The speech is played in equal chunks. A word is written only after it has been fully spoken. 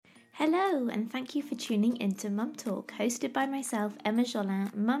Hello, and thank you for tuning into Mum Talk, hosted by myself, Emma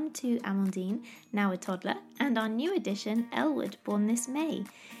Jolin, mum to Amandine, now a toddler, and our new addition, Elwood, born this May.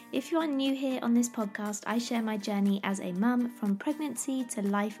 If you are new here on this podcast, I share my journey as a mum from pregnancy to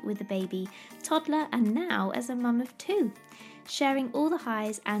life with a baby, toddler, and now as a mum of two, sharing all the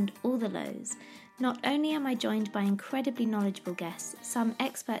highs and all the lows. Not only am I joined by incredibly knowledgeable guests, some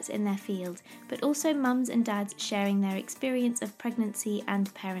experts in their field, but also mums and dads sharing their experience of pregnancy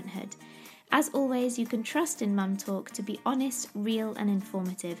and parenthood. As always, you can trust in Mum Talk to be honest, real and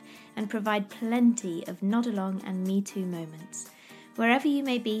informative, and provide plenty of nod along and me too moments. Wherever you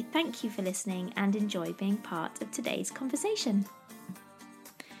may be, thank you for listening and enjoy being part of today's conversation.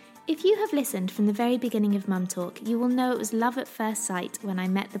 If you have listened from the very beginning of Mum Talk, you will know it was love at first sight when I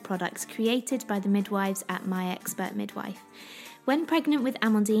met the products created by the midwives at My Expert Midwife. When pregnant with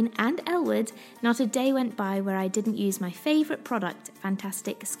Amandine and Elwood, not a day went by where I didn't use my favourite product,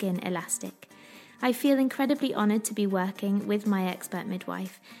 Fantastic Skin Elastic. I feel incredibly honoured to be working with My Expert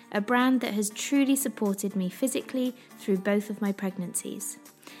Midwife, a brand that has truly supported me physically through both of my pregnancies.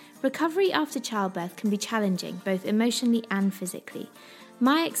 Recovery after childbirth can be challenging, both emotionally and physically.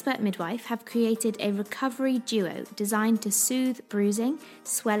 My Expert Midwife have created a recovery duo designed to soothe bruising,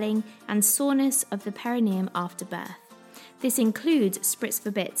 swelling and soreness of the perineum after birth. This includes Spritz for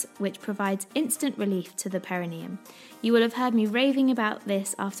Bits, which provides instant relief to the perineum. You will have heard me raving about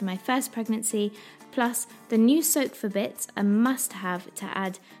this after my first pregnancy, plus the new Soak for Bits, a must-have to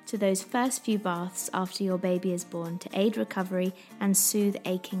add to those first few baths after your baby is born to aid recovery and soothe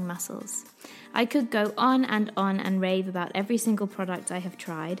aching muscles. I could go on and rave about every single product I have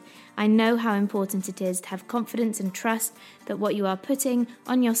tried. I know how important it is to have confidence and trust that what you are putting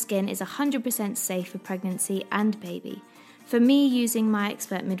on your skin is 100% safe for pregnancy and baby. For me, using My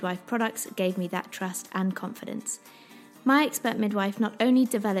Expert Midwife products gave me that trust and confidence. My Expert Midwife not only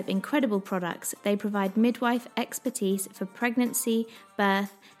develop incredible products, they provide midwife expertise for pregnancy,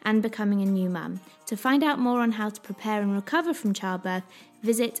 birth, and becoming a new mum. To find out more on how to prepare and recover from childbirth,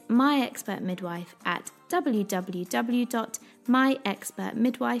 visit My Expert Midwife at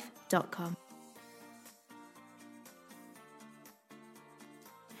www.myexpertmidwife.com.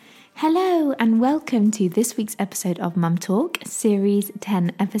 Hello and welcome to this week's episode of Mum Talk, Series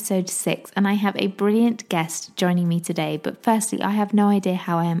 10, Episode 6, and I have a brilliant guest joining me today. But firstly, I have no idea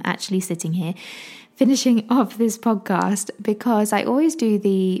how I am actually sitting here finishing off this podcast because I always do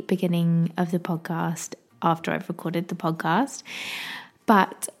the beginning of the podcast after I've recorded the podcast.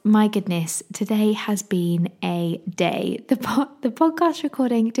 But my goodness, today has been a day. The podcast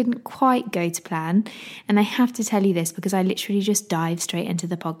recording didn't quite go to plan. And I have to tell you this because I literally just dived straight into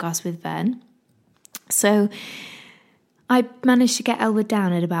the podcast with Vern. So I managed to get Elwood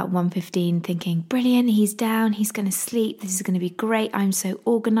down at about 1:15 thinking, brilliant, he's down, he's going to sleep, this is going to be great, I'm so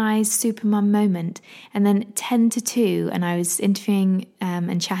organised, super mum moment. And then 10 to 2, and I was interviewing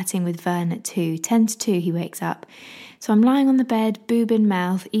and chatting with Vern at 2, 10 to 2 he wakes up. So I'm lying on the bed, boob in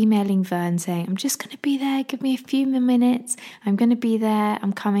mouth, emailing Vern saying, I'm just going to be there, give me a few minutes, I'm going to be there,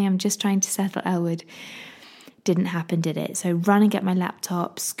 I'm coming, I'm just trying to settle Elwood. Didn't happen, did it? So run and get my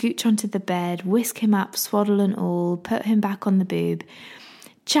laptop, scooch onto the bed, whisk him up, swaddle and all, put him back on the boob,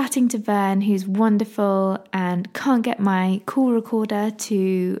 chatting to Vern, who's wonderful, and can't get my call recorder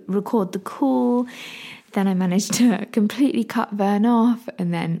to record the call. Then I managed to completely cut Vern off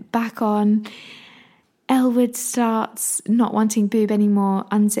and then back on. Elwood starts not wanting boob anymore,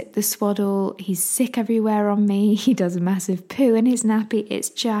 unzip the swaddle, he's sick everywhere on me, he does a massive poo in his nappy. It's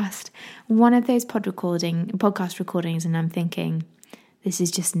just one of those podcast recordings, and I'm thinking, this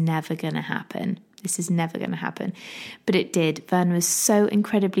is just never going to happen. This is never going to happen. But it did. Vern was so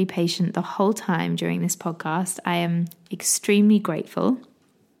incredibly patient the whole time during this podcast. I am extremely grateful.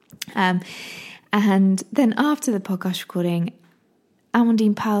 And then after the podcast recording,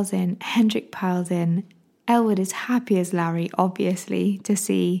 Amandine piles in, Hendrik piles in. Elwood is happy as Larry, obviously, to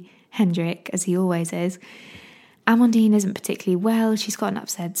see Hendrik, as he always is. Amandine isn't particularly well. She's got an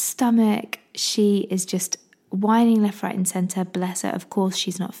upset stomach. She is just whining left, right and centre. Bless her. Of course,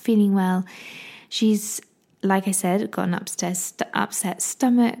 she's not feeling well. She's, like I said, got an upset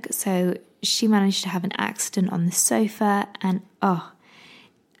stomach. So she managed to have an accident on the sofa. And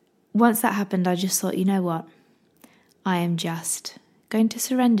once that happened, I just thought, you know what? I am just going to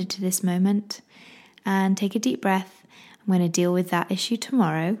surrender to this moment and take a deep breath. I'm going to deal with that issue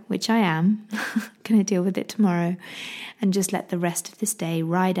tomorrow, which I am. Going to deal with it tomorrow and just let the rest of this day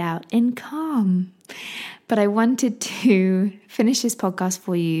ride out in calm. But I wanted to finish this podcast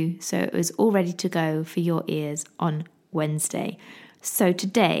for you so it was all ready to go for your ears on Wednesday. So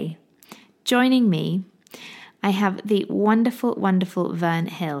today, joining me, I have the wonderful, wonderful Vern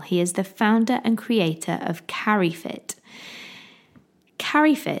Hill. He is the founder and creator of CarryFit.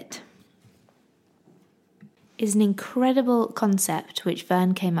 CarryFit is an incredible concept which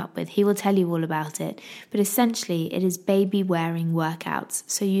Vern came up with. He will tell you all about it. But essentially, it is baby wearing workouts.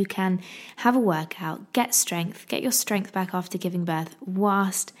 So you can have a workout, get your strength back after giving birth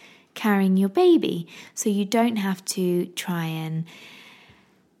whilst carrying your baby. So you don't have to try and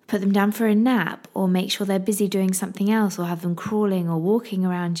put them down for a nap or make sure they're busy doing something else or have them crawling or walking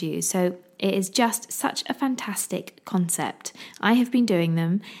around you. So it is just such a fantastic concept. I have been doing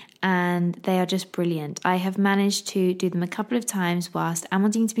them and they are just brilliant. I have managed to do them a couple of times whilst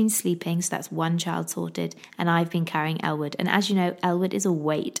Amaldine's been sleeping, so that's one child sorted, and I've been carrying Elwood. And as you know, Elwood is a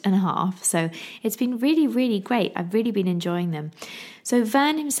weight and a half, so it's been really, really great. I've really been enjoying them. So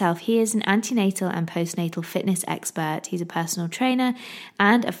Vern himself, he is an antenatal and postnatal fitness expert. He's a personal trainer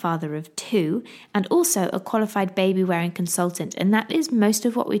and a father of 2, and also a qualified baby wearing consultant. And that is most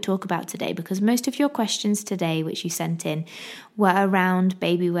of what we talk about today, because most of your questions today, which you sent in, were around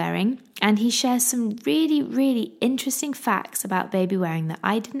baby wearing. And he shares some really, really interesting facts about baby wearing that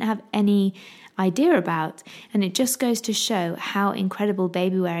I didn't have any idea about. And it just goes to show how incredible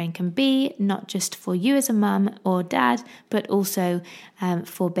baby wearing can be, not just for you as a mum or dad, but also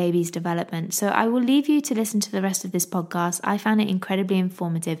for baby's development. So I will leave you to listen to the rest of this podcast. I found it incredibly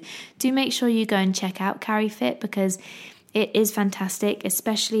informative. Do make sure you go and check out CarryFit, because it is fantastic,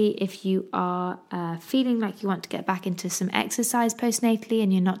 especially if you are feeling like you want to get back into some exercise postnatally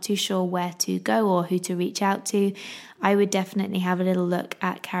and you're not too sure where to go or who to reach out to. I would definitely have a little look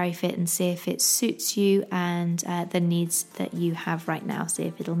at CarryFit and see if it suits you and the needs that you have right now, see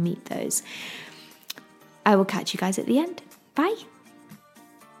if it'll meet those. I will catch you guys at the end. Bye.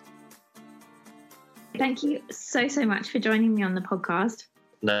 Thank you so much for joining me on the podcast.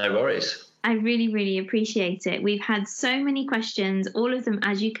 No worries. I really, really appreciate it. We've had so many questions. All of them,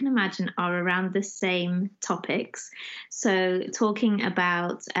 as you can imagine, are around the same topics. So talking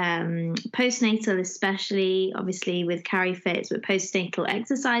about postnatal, especially, obviously with CarryFit, with postnatal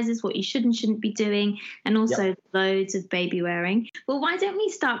exercises, what you should and shouldn't be doing, and also loads of baby wearing. Well, why don't we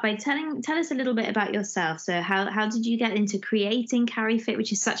start by tell us a little bit about yourself. So how did you get into creating CarryFit,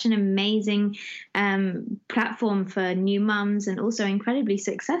 which is such an amazing platform for new mums and also incredibly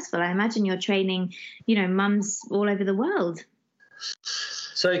successful? I imagine you're training, mums all over the world.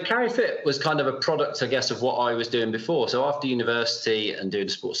 So CarryFit was kind of a product, I guess, of what I was doing before. So after university and doing a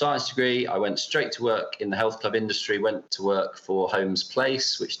sports science degree, I went straight to work in the health club industry, went to work for Holmes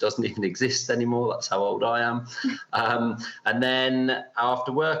Place, which doesn't even exist anymore. That's how old I am. And then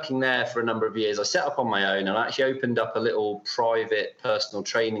after working there for a number of years, I set up on my own and I actually opened up a little private personal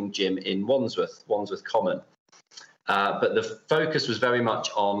training gym in Wandsworth Common. But the focus was very much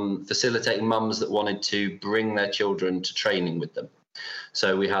on facilitating mums that wanted to bring their children to training with them.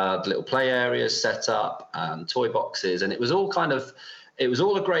 So we had little play areas set up and toy boxes, and it was all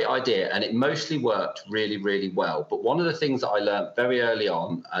a great idea, and it mostly worked really, really well. But one of the things that I learned very early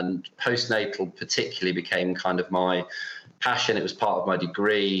on, and postnatal particularly became kind of my passion, it was part of my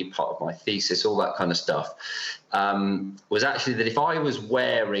degree, part of my thesis, all that kind of stuff, was actually that if I was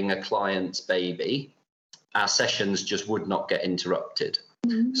wearing a client's baby, our sessions just would not get interrupted.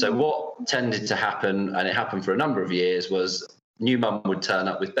 Mm-hmm. So what tended to happen, and it happened for a number of years, was new mum would turn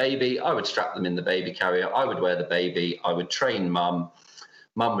up with baby. I would strap them in the baby carrier. I would wear the baby. I would train mum.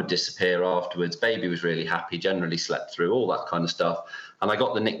 Mum would disappear afterwards. Baby was really happy, generally slept through, all that kind of stuff. And I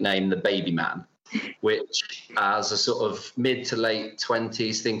got the nickname the Baby Man, which as a sort of mid to late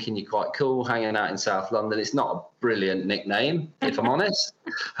 20s, thinking you're quite cool, hanging out in South London, it's not a brilliant nickname, if I'm honest.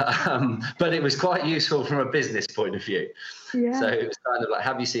 But it was quite useful from a business point of view. Yeah. So it was kind of like,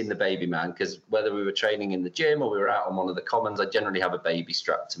 have you seen the Baby Man? Because whether we were training in the gym or we were out on one of the commons, I generally have a baby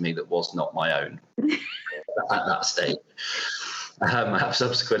strapped to me that was not my own at that stage. I have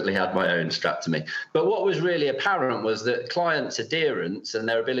subsequently had my own strapped to me. But what was really apparent was that clients' adherence and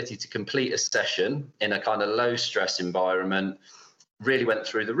their ability to complete a session in a kind of low stress environment really went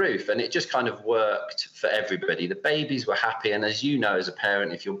through the roof, and it just kind of worked for everybody. The babies were happy, and as you know, as a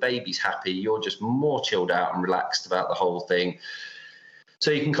parent, if your baby's happy, you're just more chilled out and relaxed about the whole thing. So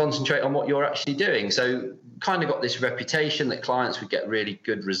you can concentrate on what you're actually doing. So kind of got this reputation that clients would get really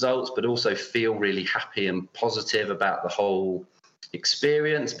good results, but also feel really happy and positive about the whole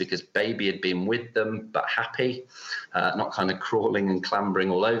experience because baby had been with them but happy, not kind of crawling and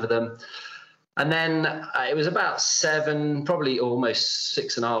clambering all over them. And then it was about probably almost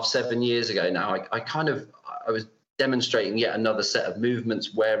 6.5, 7 years ago now, I was demonstrating yet another set of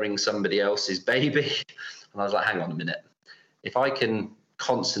movements wearing somebody else's baby. And I was like, hang on a minute. If I can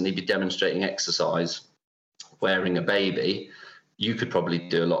constantly be demonstrating exercise wearing a baby, you could probably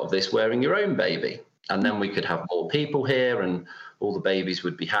do a lot of this wearing your own baby. And then we could have more people here and all the babies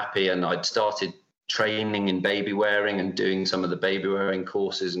would be happy. And I'd started training in baby wearing and doing some of the baby wearing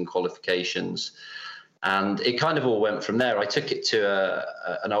courses and qualifications. And it kind of all went from there. I took it to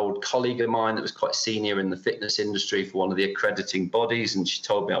an old colleague of mine that was quite senior in the fitness industry for one of the accrediting bodies. And she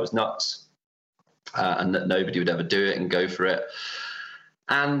told me I was nuts and that nobody would ever do it and go for it.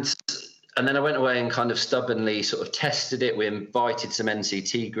 And then I went away and kind of stubbornly sort of tested it. We invited some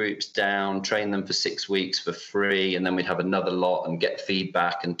NCT groups down, trained them for 6 weeks for free. And then we'd have another lot and get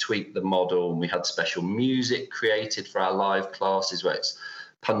feedback and tweak the model. And we had special music created for our live classes where it's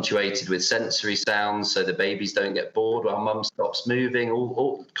punctuated with sensory sounds so the babies don't get bored while mum stops moving,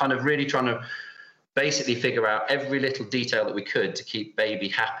 all kind of really trying to basically figure out every little detail that we could to keep baby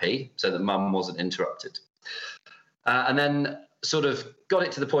happy so that mum wasn't interrupted. And then sort of got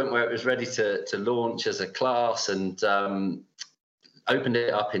it to the point where it was ready to launch as a class, and opened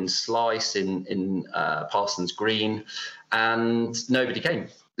it up in Slice in Parsons Green, and nobody came.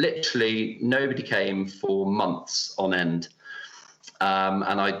 Literally nobody came for months on end.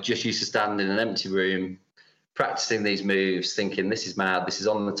 And I just used to stand in an empty room practicing these moves, thinking, this is mad, this is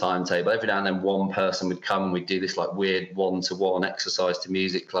on the timetable. Every now and then one person would come and we'd do this like weird one-to-one exercise to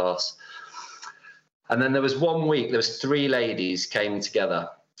music class. And then there was one week, there was 3 ladies came together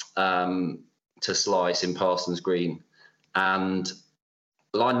to Slice in Parsons Green and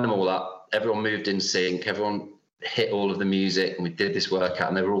lined them all up. Everyone moved in sync. Everyone hit all of the music and we did this workout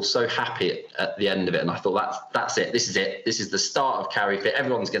and they were all so happy at the end of it. And I thought, that's it. This is it. This is the start of Carry Fit.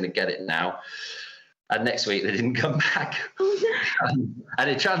 Everyone's going to get it now. And next week they didn't come back. And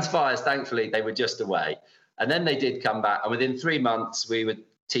it transpires, thankfully, they were just away. And then they did come back. And within 3 months, we were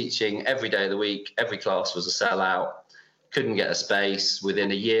teaching every day of the week. Every class was a sellout. Couldn't get a space.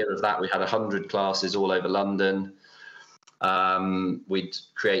 Within a year of that, we had 100 classes all over London. We'd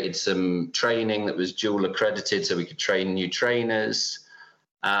created some training that was dual accredited so we could train new trainers.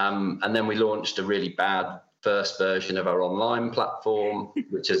 And then we launched a really bad first version of our online platform,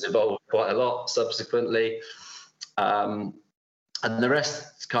 which has evolved quite a lot subsequently. And the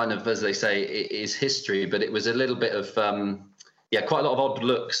rest kind of, as they say, is history, but it was a little bit of, quite a lot of odd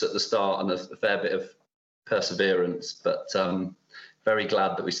looks at the start and a fair bit of perseverance, but very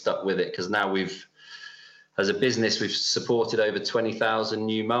glad that we stuck with it because now as a business, we've supported over 20,000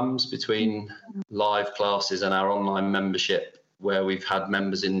 new mums between live classes and our online membership, where we've had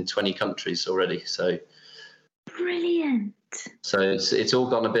members in 20 countries already. So brilliant. So it's all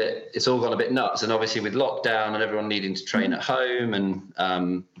gone a bit nuts. And obviously with lockdown and everyone needing to train at home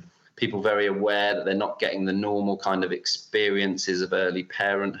and people very aware that they're not getting the normal kind of experiences of early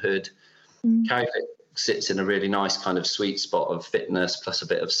parenthood, Carry Fit sits in a really nice kind of sweet spot of fitness plus a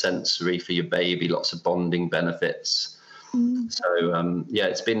bit of sensory for your baby, lots of bonding benefits. So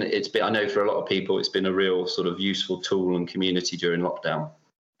it's been I know for a lot of people it's been a real sort of useful tool and community during lockdown.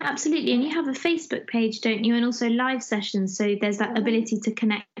 Absolutely. And you have a Facebook page, don't you, and also live sessions, so there's that ability to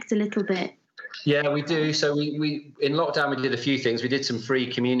connect a little bit. Yeah, we do. So we in lockdown, we did a few things. We did some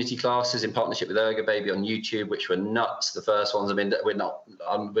free community classes in partnership with Ergobaby on YouTube, which were nuts. The first ones, I mean, we're not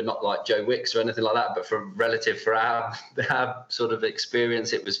like Joe Wicks or anything like that, but for our sort of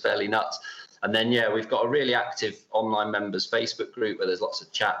experience, it was fairly nuts. And then, we've got a really active online members Facebook group where there's lots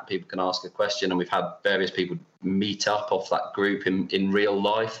of chat. People can ask a question, and we've had various people meet up off that group in real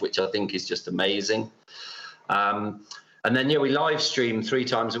life, which I think is just amazing. And then, we live stream 3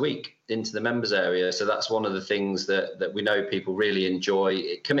 times a week into the members area. So that's one of the things that we know people really enjoy.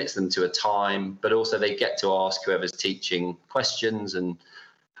 It commits them to a time, but also they get to ask whoever's teaching questions and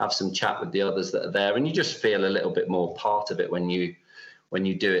have some chat with the others that are there. And you just feel a little bit more part of it when you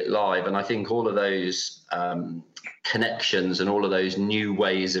do it live. And I think all of those connections and all of those new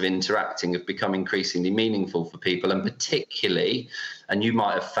ways of interacting have become increasingly meaningful for people. And particularly, and you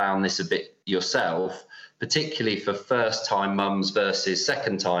might have found this a bit yourself, particularly for first-time mums versus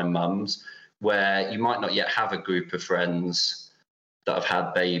second-time mums, where you might not yet have a group of friends that have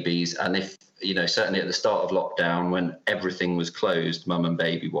had babies. And if, certainly at the start of lockdown, when everything was closed, mum and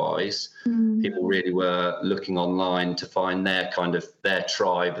baby-wise, people really were looking online to find their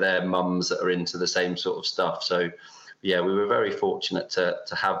tribe, their mums that are into the same sort of stuff. So, we were very fortunate to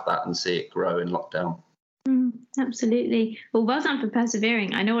have that and see it grow in lockdown. Absolutely. Well done for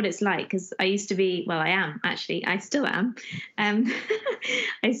persevering. I know what it's like because I used to be, I am actually, I still am.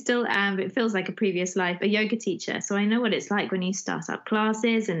 I still am, but it feels like a previous life, a yoga teacher. So I know what it's like when you start up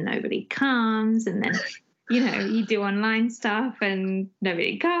classes and nobody comes, and then, you do online stuff and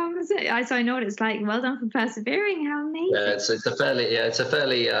nobody comes. So I know what it's like. Well done for persevering. How amazing. Yeah, it's a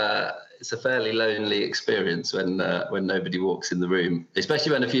fairly it's a fairly lonely experience when nobody walks in the room,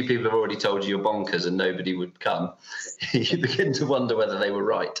 especially when a few people have already told you you're bonkers and nobody would come. You begin to wonder whether they were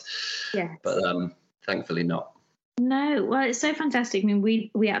right. Yes. But thankfully not. No, well, it's so fantastic. I mean,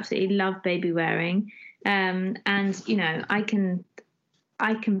 we absolutely love baby wearing, and you know, I can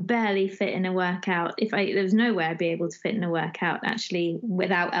barely fit in a workout. If there was no way I'd be able to fit in a workout actually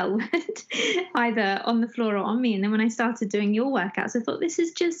without Elwood, either on the floor or on me. And then when I started doing your workouts, I thought this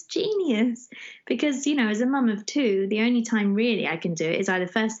is just genius, because, you know, as a mum of two, the only time really I can do it is either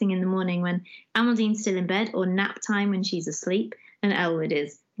first thing in the morning when Amaldine's still in bed, or nap time when she's asleep and Elwood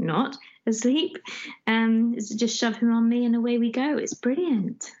is not asleep. Is to just shove him on me and away we go. It's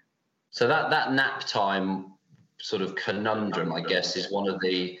brilliant. So that nap time sort of conundrum, I guess, is one of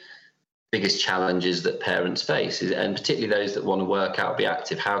the biggest challenges that parents face, and particularly those that want to work out, be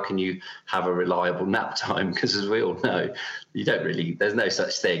active. How can you have a reliable nap time? Because as we all know, there's no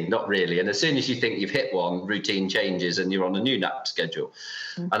such thing, not really. And as soon as you think you've hit one, routine changes and you're on a new nap schedule.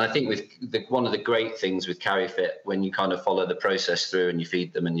 Mm-hmm. And I think one of the great things with CarryFit, when you kind of follow the process through and you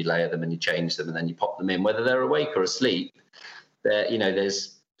feed them and you layer them and you change them and then you pop them in, whether they're awake or asleep,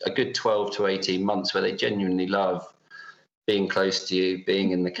 there's a good 12 to 18 months where they genuinely love being close to you,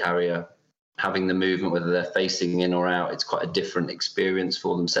 being in the carrier, having the movement, whether they're facing in or out. It's quite a different experience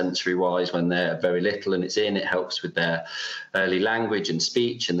for them sensory wise when they're very little and it's in. It helps with their early language and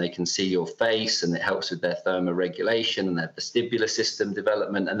speech, and they can see your face, and it helps with their thermoregulation and their vestibular system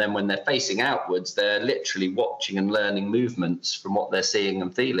development. And then when they're facing outwards, they're literally watching and learning movements from what they're seeing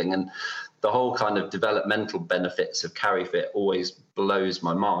and feeling. And the whole kind of developmental benefits of CarryFit always blows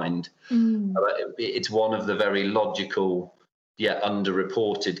my mind. It's one of the very logical yet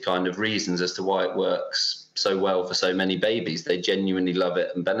underreported kind of reasons as to why it works so well for so many babies. They genuinely love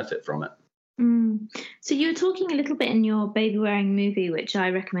it and benefit from it. So you were talking a little bit in your baby wearing movie, which I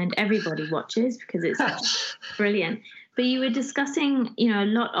recommend everybody watches because it's brilliant. But you were discussing, a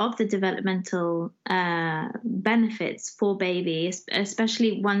lot of the developmental benefits for babies,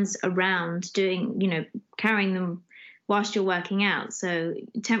 especially ones around doing, carrying them whilst you're working out. So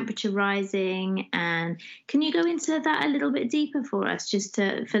temperature rising, and can you go into that a little bit deeper for us, just for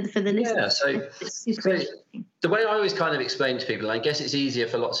the listeners? Yeah, so the way I always kind of explain to people, and I guess it's easier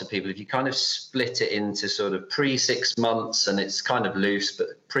for lots of people, if you kind of split it into sort of pre-6 months, and it's kind of loose, but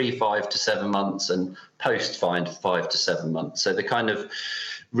pre-5 to 7 months and post-5 to 7 months. So the kind of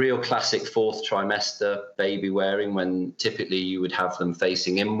real classic 4th trimester baby wearing, when typically you would have them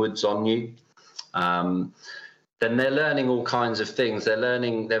facing inwards on you. Then they're learning all kinds of things. They're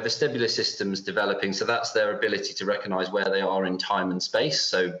learning their vestibular system's developing. So that's their ability to recognize where they are in time and space.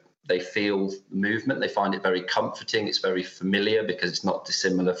 So they feel movement. They find it very comforting. It's very familiar because it's not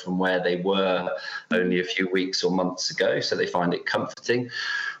dissimilar from where they were only a few weeks or months ago. So they find it comforting.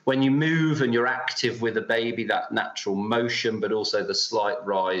 When you move and you're active with a baby, that natural motion, but also the slight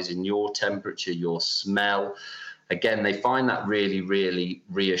rise in your temperature, your smell, again, they find that really, really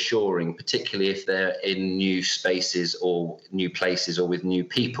reassuring, particularly if they're in new spaces or new places or with new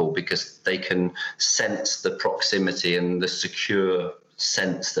people, because they can sense the proximity and the secure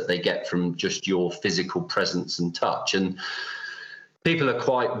sense that they get from just your physical presence and touch. And people are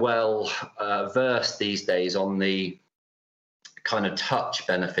quite well versed these days on the kind of touch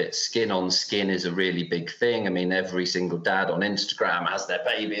benefits. Skin on skin is a really big thing. I mean, every single dad on Instagram has their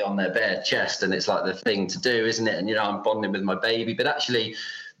baby on their bare chest, and it's like the thing to do, isn't it? And, I'm bonding with my baby. But actually,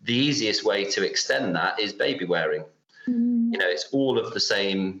 the easiest way to extend that is baby wearing. It's all of the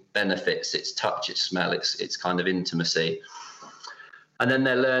same benefits. It's touch, it's smell, it's kind of intimacy. And then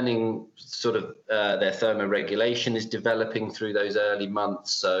they're learning sort of their thermoregulation is developing through those early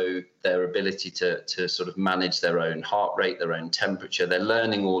months. So their ability to sort of manage their own heart rate, their own temperature, they're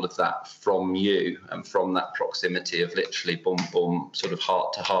learning all of that from you and from that proximity of literally boom, boom, sort of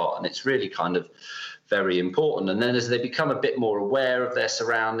heart to heart. And it's really kind of very important. And then as they become a bit more aware of their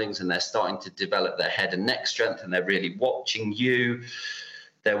surroundings and they're starting to develop their head and neck strength, and they're really watching you,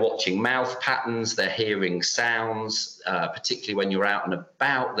 they're watching mouth patterns, they're hearing sounds, particularly when you're out and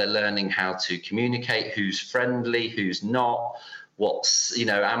about. They're learning how to communicate, who's friendly, who's not,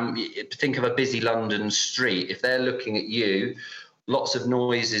 think of a busy London street. If they're looking at you, lots of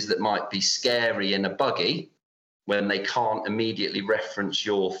noises that might be scary in a buggy, when they can't immediately reference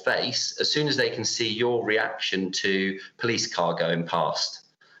your face, as soon as they can see your reaction to police car going past,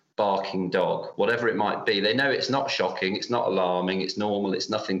 barking dog, whatever it might be, they know it's not shocking, it's not alarming, it's normal, it's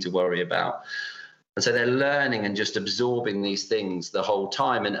nothing to worry about. And so they're learning and just absorbing these things the whole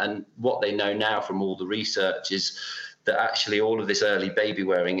time. And what they know now from all the research is that actually all of this early baby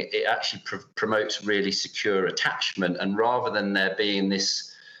wearing, it actually promotes really secure attachment. And rather than there being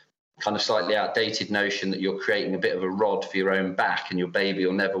this kind of slightly outdated notion that you're creating a bit of a rod for your own back and your baby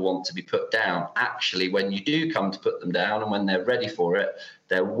will never want to be put down. Actually, when you do come to put them down and when they're ready for it,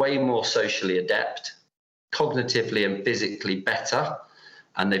 they're way more socially adept, cognitively and physically better.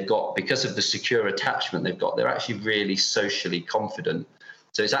 And they've got, because of the secure attachment they've got, they're actually really socially confident.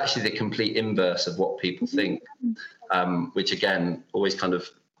 So it's actually the complete inverse of what people think, which again, always kind of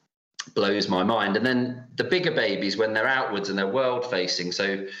blows my mind. And then the bigger babies, when they're outwards and they're world facing.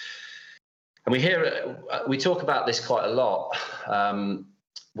 So, and we talk about this quite a lot.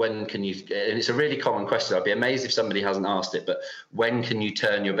 When can you, and it's a really common question. I'd be amazed if somebody hasn't asked it, but when can you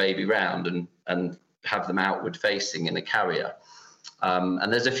turn your baby round and have them outward facing in a carrier?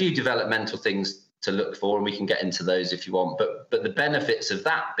 And there's a few developmental things to look for, and we can get into those if you want. But the benefits of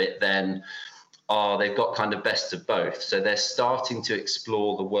that bit then are they've got kind of best of both. So they're starting to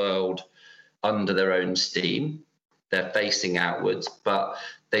explore the world under their own steam. They're facing outwards, but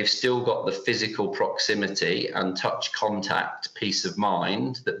they've still got the physical proximity and touch contact, peace of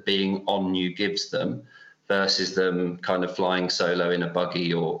mind that being on you gives them, versus them kind of flying solo in a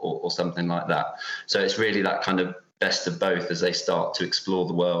buggy or something like that. So it's really that kind of best of both as they start to explore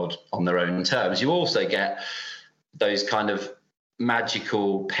the world on their own terms. You also get those kind of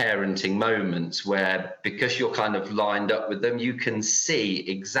magical parenting moments where, because you're kind of lined up with them, you can see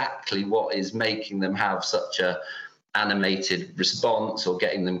exactly what is making them have such a animated response or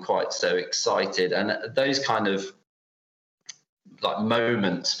getting them quite so excited. And those kind of like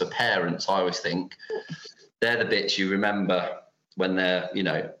moments for parents, I always think they're the bits you remember when they're, you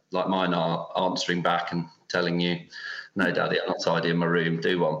know, like mine are, answering back and telling you, no, Daddy, I'm not tidying my room,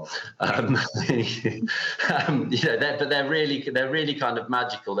 do one. You know, but they're really kind of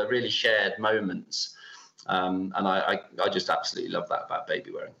magical. They're really shared moments. And I just absolutely love that about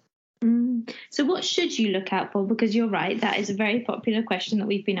baby wearing. So what should you look out for? Because you're right, that is a very popular question that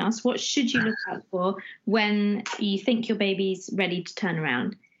we've been asked. What should you look out for when you think your baby's ready to turn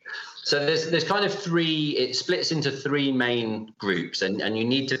around? So there's kind of three, it splits into three main groups, and you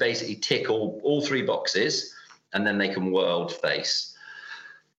need to basically tick all three boxes, and then they can world face.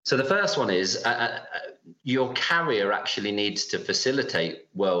 So the first one is your carrier actually needs to facilitate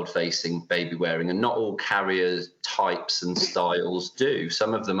world facing baby wearing, and not all carrier types and styles do.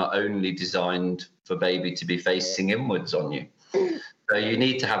 Some of them are only designed for baby to be facing inwards on you. So you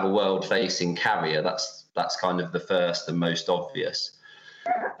need to have a world facing carrier. That's kind of the first and most obvious.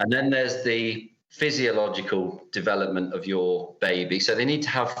 And then there's the physiological development of your baby. So they need to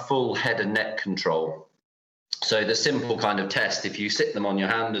have full head and neck control. So the simple kind of test, if you sit them on your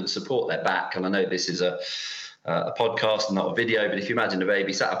hand and support their back, and I know this is a podcast and not a video, but if you imagine a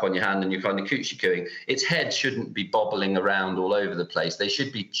baby sat up on your hand and you're kind of coochie cooing, its head shouldn't be bobbling around all over the place. They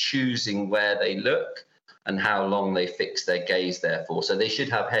should be choosing where they look and how long they fix their gaze there for. So they should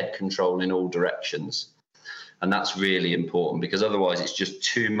have head control in all directions. And that's really important, because otherwise it's just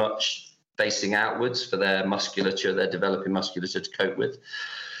too much facing outwards for their musculature, their developing musculature to cope with.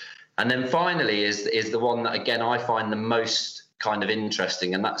 And then finally is the one that, again, I find the most kind of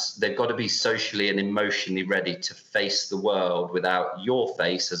interesting, and that's they've got to be socially and emotionally ready to face the world without your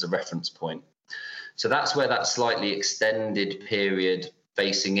face as a reference point. So that's where that slightly extended period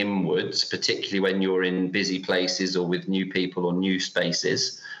facing inwards, particularly when you're in busy places or with new people or new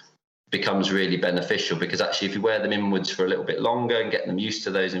spaces, becomes really beneficial, because actually if you wear them inwards for a little bit longer and get them used to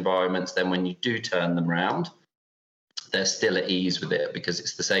those environments, then when you do turn them round, they're still at ease with it, because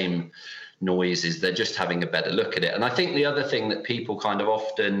it's the same noises. They're just having a better look at it. And I think the other thing that people kind of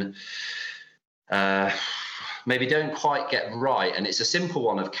often maybe don't quite get right, and it's a simple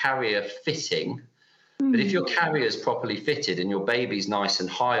one of carrier fitting. But if your carrier is properly fitted and your baby's nice and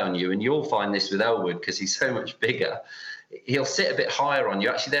high on you, and you'll find this with Elwood because he's so much bigger, he'll sit a bit higher on you.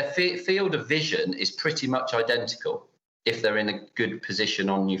 Actually, their field of vision is pretty much identical if they're in a good position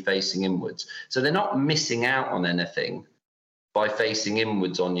on you facing inwards. So they're not missing out on anything by facing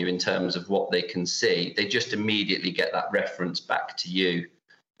inwards on you in terms of what they can see. They just immediately get that reference back to you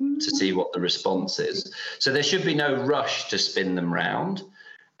to see what the response is. So there should be no rush to spin them round.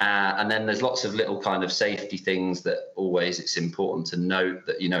 And then there's lots of little kind of safety things that always it's important to note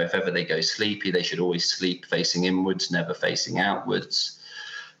that, you know, if ever they go sleepy, they should always sleep facing inwards, never facing outwards.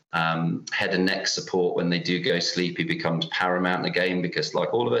 Head and neck support when they do go sleepy becomes paramount again, because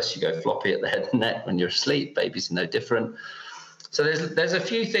like all of us, you go floppy at the head and neck when you're asleep. Babies are no different. So there's a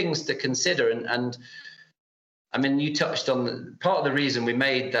few things to consider. And I mean, you touched on part of the reason we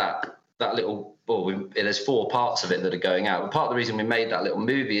made that little, there's 4 parts of it that are going out. But part of the reason we made that little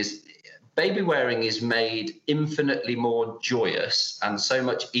movie is baby wearing is made infinitely more joyous and so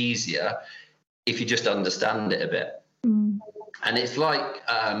much easier if you just understand it a bit. And it's like,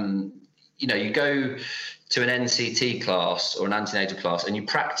 you go to an NCT class or an antenatal class and you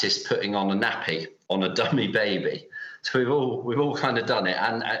practice putting on a nappy on a dummy baby. So we've all kind of done it.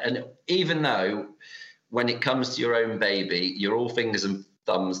 And even though when it comes to your own baby, you're all fingers and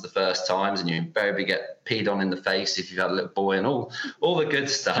thumbs the first times, and you invariably get peed on in the face if you've had a little boy, and all the good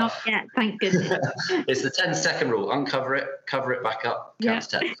stuff. Oh, yeah, thank goodness. It's the 10-second rule: uncover it, cover it back up, count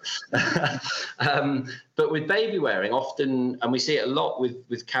to 10. But with baby wearing, often, and we see it a lot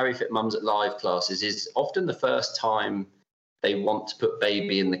with Carry Fit mums at live classes, is often the first time they want to put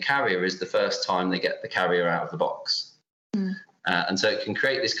baby in the carrier is the first time they get the carrier out of the box. And so it can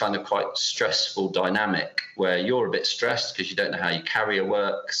create this kind of quite stressful dynamic where you're a bit stressed because you don't know how your carrier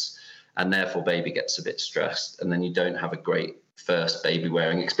works, and therefore baby gets a bit stressed, and then you don't have a great first baby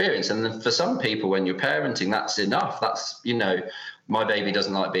wearing experience. And then for some people, when you're parenting, that's enough. That's, my baby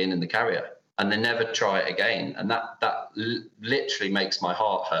doesn't like being in the carrier, and they never try it again. And that literally makes my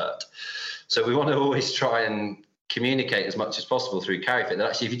heart hurt. So we want to always try and communicate as much as possible through Carry Fit that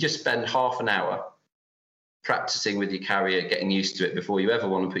actually, if you just spend half an hour practicing with your carrier, getting used to it before you ever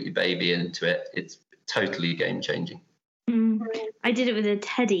want to put your baby into it, it's totally game changing. I did it with a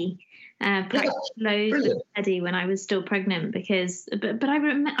teddy. Practiced loads with a teddy when I was still pregnant, because but I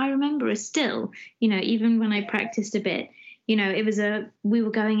remember still, even when I practiced a bit, it was we were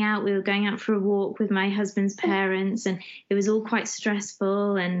going out for a walk with my husband's parents, and it was all quite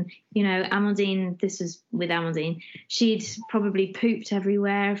stressful. And Amandine, this was with Amandine, she'd probably pooped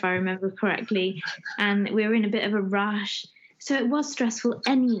everywhere if I remember correctly, and we were in a bit of a rush, so it was stressful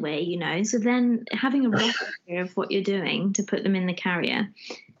anyway. So then having a rough idea of what you're doing to put them in the carrier,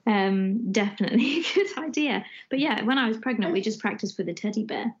 definitely a good idea. But yeah, when I was pregnant, we just practiced with a teddy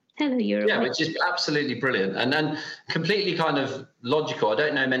bear. Hello, you're yeah, which is absolutely brilliant, and then completely kind of logical. I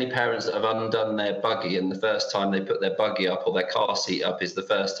don't know many parents that have undone their buggy, and the first time they put their buggy up or their car seat up is the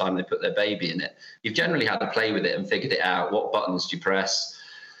first time they put their baby in it. You've generally had to play with it and figured it out. What buttons do you press?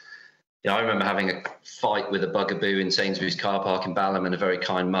 I remember having a fight with a bugaboo in Sainsbury's car park in Balham, and a very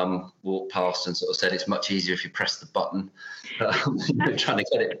kind mum walked past and sort of said, it's much easier if you press the button, trying to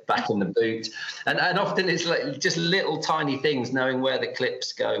get it back in the boot. And often it's like just little tiny things, knowing where the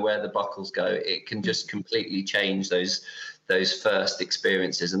clips go, where the buckles go. It can just completely change those first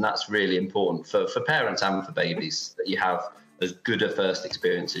experiences. And that's really important for parents and for babies, that you have as good a first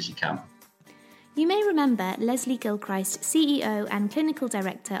experience as you can. You may remember Leslie Gilchrist, CEO and Clinical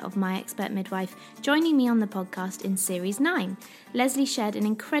Director of My Expert Midwife, joining me on the podcast in Series 9. Leslie shared an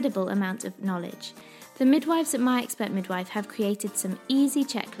incredible amount of knowledge. The midwives at My Expert Midwife have created some easy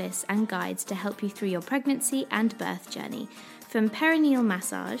checklists and guides to help you through your pregnancy and birth journey, from perineal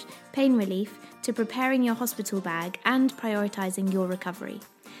massage, pain relief, to preparing your hospital bag and prioritising your recovery.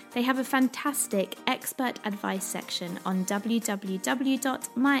 They have a fantastic expert advice section on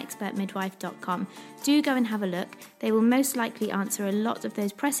www.myexpertmidwife.com. Do go and have a look. They will most likely answer a lot of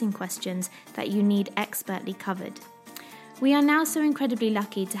those pressing questions that you need expertly covered. We are now so incredibly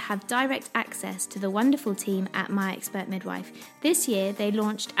lucky to have direct access to the wonderful team at My Expert Midwife. This year, they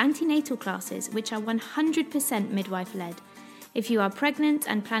launched antenatal classes, which are 100% midwife-led. If you are pregnant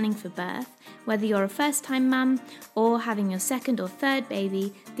and planning for birth, whether you're a first-time mum or having your second or third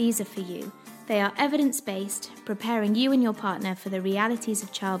baby, these are for you. They are evidence-based, preparing you and your partner for the realities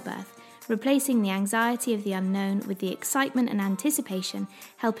of childbirth, replacing the anxiety of the unknown with the excitement and anticipation,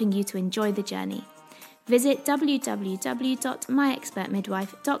 helping you to enjoy the journey. Visit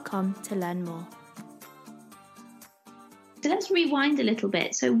www.myexpertmidwife.com to learn more. So let's rewind a little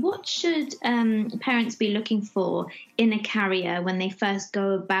bit. So what should parents be looking for in a carrier when they first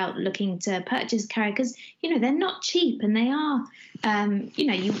go about looking to purchase a carrier? Because, they're not cheap, and they are,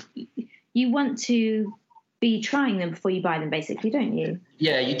 you want to be trying them before you buy them, basically, don't you?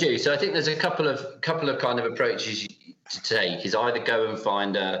 Yeah, you do. So I think there's a couple of kind of approaches to take. Is either go and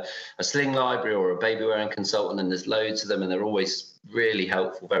find a sling library or a baby wearing consultant, and there's loads of them, and they're always really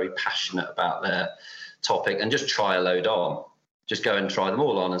helpful, very passionate about their topic, and just try a load on. Just go and try them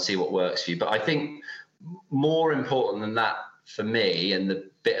all on and see what works for you. But I think more important than that for me, and the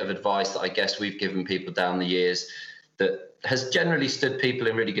bit of advice that I guess we've given people down the years that has generally stood people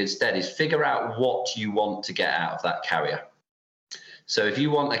in really good stead, is figure out what you want to get out of that carrier. So if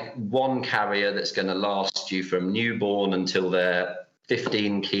you want one carrier that's going to last you from newborn until they're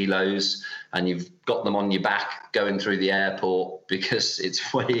 15 kilos, and you've got them on your back going through the airport because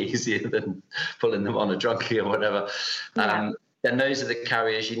it's way easier than pulling them on a drunkie or whatever, then those are the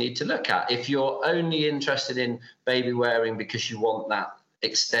carriers you need to look at. If you're only interested in baby wearing because you want that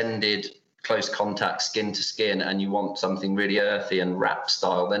extended close contact skin to skin, and you want something really earthy and wrap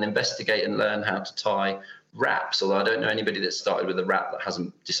style, then investigate and learn how to tie wraps, although I don't know anybody that started with a wrap that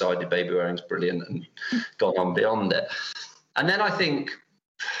hasn't decided baby wearing's brilliant and gone on beyond it. And then I think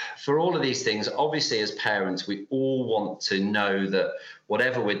for all of these things, obviously as parents, we all want to know that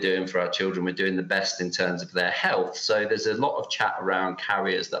whatever we're doing for our children, we're doing the best in terms of their health. So there's a lot of chat around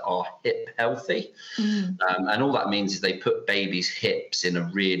carriers that are hip healthy. And all that means is they put babies' hips in a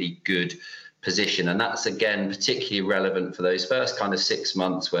really good position. And that's, again, particularly relevant for those first kind of 6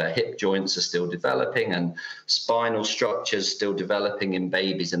 months where hip joints are still developing and spinal structures still developing in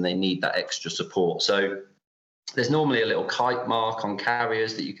babies, and they need that extra support. So there's normally a little kite mark on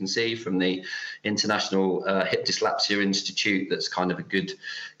carriers that you can see from the International Hip Dyslexia Institute. That's kind of a good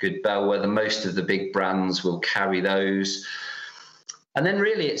bellwether. Most of the big brands will carry those. And then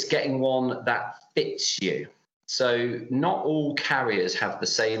really it's getting one that fits you. So not all carriers have the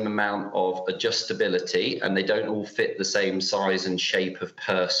same amount of adjustability, and they don't all fit the same size and shape of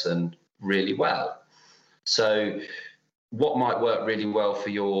person really well. So what might work really well for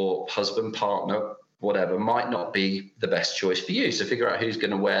your husband, partner, whatever, might not be the best choice for you. So figure out who's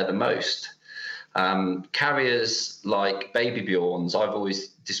going to wear the most. Carriers like Baby Bjorns, I've always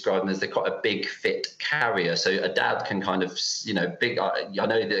described them as they're quite a big fit carrier. So a dad can kind of, big, I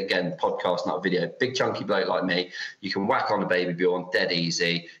know that, again, podcast, not a video, big chunky bloke like me, you can whack on a Baby Bjorn dead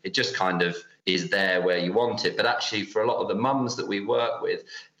easy. It just kind of is there where you want it. But actually for a lot of the mums that we work with,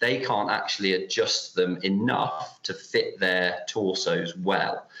 they can't actually adjust them enough to fit their torsos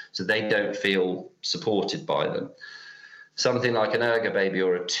well. So they don't feel supported by them. Something like an Ergobaby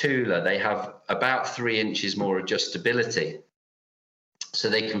or a Tula, they have about 3 inches more adjustability. So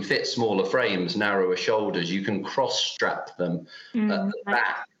they can fit smaller frames, narrower shoulders. You can cross-strap them at the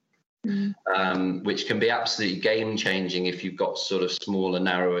back, which can be absolutely game-changing if you've got sort of smaller,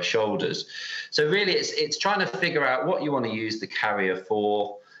 narrower shoulders. So really, it's trying to figure out what you want to use the carrier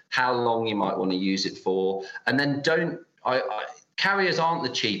for, how long you might want to use it for, and then carriers aren't the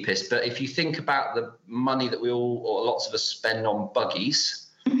cheapest, but if you think about the money that we all, or lots of us, spend on buggies,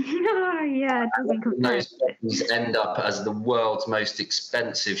 it doesn't compare. Those buggies end up as the world's most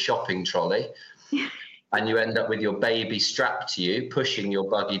expensive shopping trolley, and you end up with your baby strapped to you, pushing your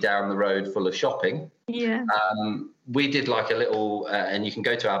buggy down the road full of shopping. We did like a little, and you can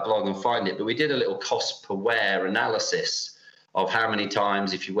go to our blog and find it, but we did a little cost per wear analysis of how many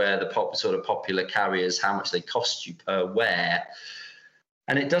times, if you wear the sort of popular carriers, how much they cost you per wear.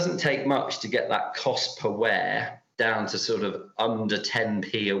 And it doesn't take much to get that cost per wear down to sort of under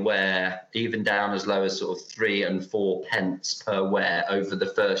 10p a wear, even down as low as sort of 3 and 4 pence per wear over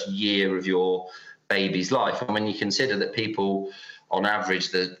the first year of your baby's life. And when you consider that people, on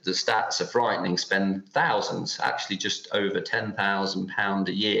average, the stats are frightening, spend thousands, actually just over £10,000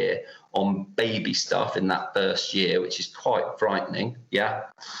 a year on baby stuff in that first year, which is quite frightening.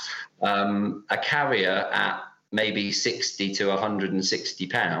 A carrier at maybe £60 to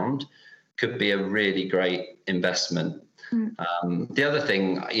 £160 could be a really great investment. The other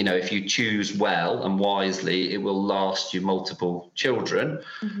thing, if you choose well and wisely, it will last you multiple children.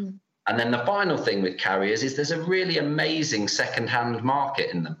 And then the final thing with carriers is there's a really amazing second-hand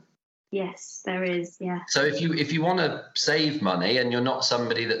market in them. Yes, there is. Yeah. So if you want to save money and you're not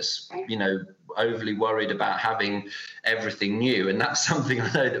somebody that's, overly worried about having everything new, and that's something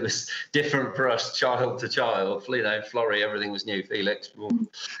I know that was different for us, child to child. Florrie, everything was new. Felix,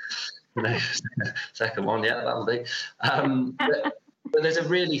 second one, yeah, that'll do. But there's a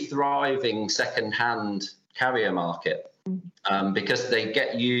really thriving second-hand carrier market. Because they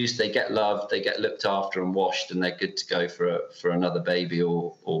get used, they get loved, they get looked after and washed, and they're good to go for another baby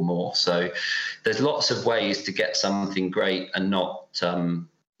or more. So there's lots of ways to get something great and not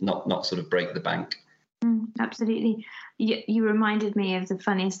sort of break the bank. Absolutely. You reminded me of the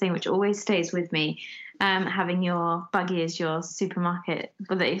funniest thing, which always stays with me, having your buggy as your supermarket,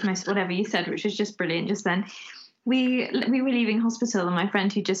 whatever you said, which was just brilliant just then. We were leaving hospital, and my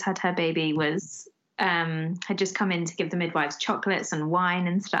friend who just had her baby had just come in to give the midwives chocolates and wine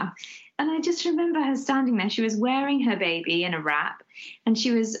and stuff. And I just remember her standing there. She was wearing her baby in a wrap, and she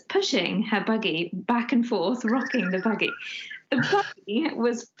was pushing her buggy back and forth, rocking the buggy. The buggy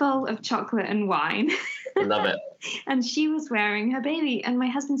was full of chocolate and wine. I love it. And she was wearing her baby. And my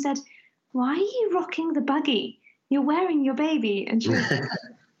husband said, "Why are you rocking the buggy? You're wearing your baby." And she was like,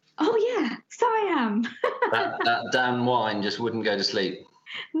 "Oh, yeah, so I am." that damn wine just wouldn't go to sleep.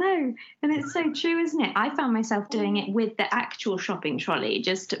 No, and it's so true, isn't it? I found myself doing it with the actual shopping trolley,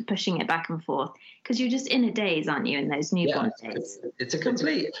 just pushing it back and forth, because you're just in a daze, aren't you, in those newborn days?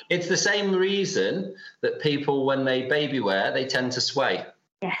 It's the same reason that people, when they baby wear, they tend to sway.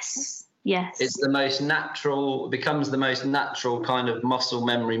 Yes. Yes. It's the most natural, becomes the most natural kind of muscle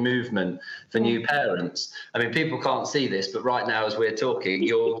memory movement for new parents. I mean, people can't see this, but right now as we're talking,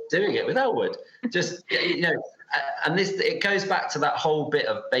 you're doing it with Elwood. Just, you know, and this, it goes back to that whole bit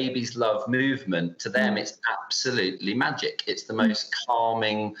of babies love movement. To them, it's absolutely magic. It's the most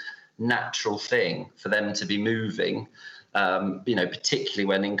calming, natural thing for them to be moving, you know, particularly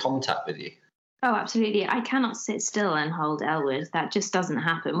when in contact with you. Oh, absolutely. I cannot sit still and hold Elwood. That just doesn't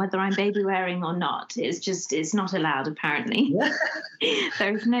happen, whether I'm baby wearing or not. It's not allowed, apparently.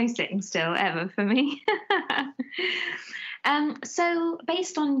 There is no sitting still ever for me. So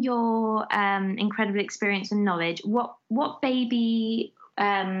based on your incredible experience and knowledge, what baby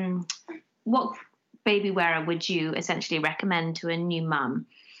wearer would you essentially recommend to a new mum?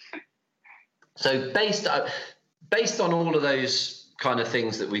 So based on all of those kind of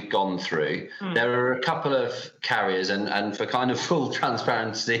things that we've gone through, there are a couple of carriers, and for kind of full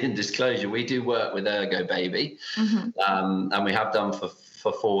transparency and disclosure, we do work with Ergobaby, and we have done for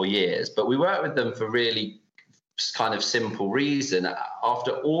 4 years, but we work with them for really kind of simple reason.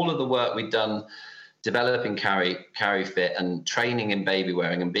 After all of the work we've done developing CarryFit and training in baby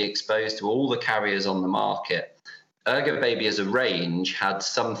wearing and being exposed to all the carriers on the market, Ergobaby as a range had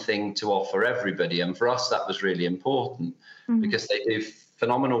something to offer everybody, and for us that was really important because they do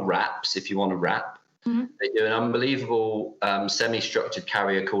phenomenal wraps if you want to wrap. They do an unbelievable semi-structured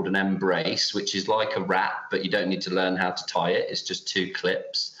carrier called an Embrace, which is like a wrap, but you don't need to learn how to tie it. It's just 2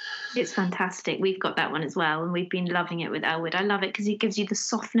 clips. It's fantastic. We've got that one as well, and we've been loving it with Elwood. I love it because it gives you the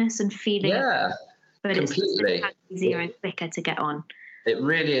softness and feeling. Yeah, but completely. It's easier and quicker to get on. It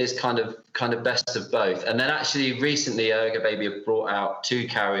really is kind of best of both. And then actually recently Ergobaby have brought out 2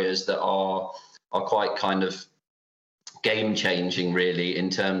 carriers that are quite kind of game changing really in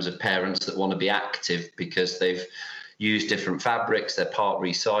terms of parents that want to be active, because they've used different fabrics, they're part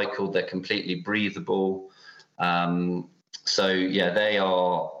recycled, they're completely breathable. So yeah,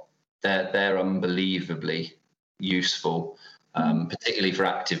 they're unbelievably useful, particularly for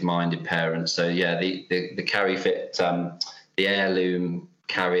active-minded parents. So yeah, the CarryFit, the Heirloom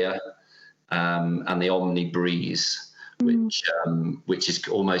carrier, and the Omni Breeze, which is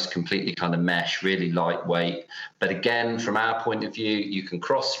almost completely kind of mesh, really lightweight. But again, from our point of view, you can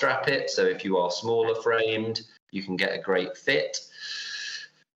cross strap it. So if you are smaller framed, you can get a great fit.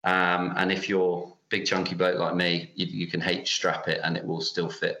 And if you're big chunky bloke like me, you can H strap it and it will still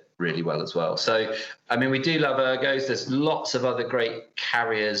fit really well as well. So, I mean, we do love Ergos. There's lots of other great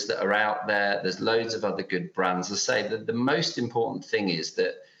carriers that are out there. There's loads of other good brands. As I say, the most important thing is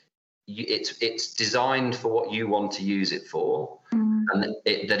that it's designed for what you want to use it for, and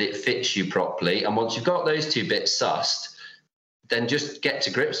that it fits you properly. And once you've got those 2 bits sussed, then just get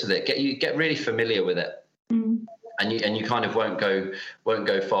to grips with it. Get really familiar with it. And you kind of won't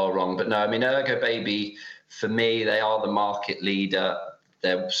go far wrong. But no, I mean, Ergobaby, for me, they are the market leader.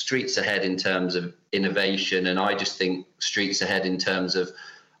 They're streets ahead in terms of innovation, and I just think streets ahead in terms of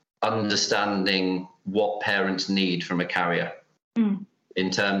understanding what parents need from a carrier, in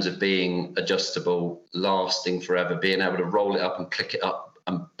terms of being adjustable, lasting forever, being able to roll it up and click it up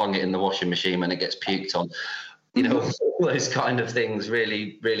and bung it in the washing machine when it gets puked on. You know, all those kind of things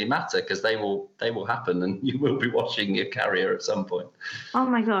really, really matter, because they will happen, and you will be washing your carrier at some point. Oh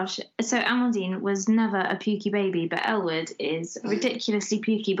my gosh. So Amandine was never a pukey baby, but Elwood is ridiculously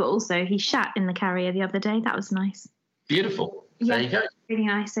pukey, but also he shat in the carrier the other day. That was nice. Beautiful. Yeah, there you go. Really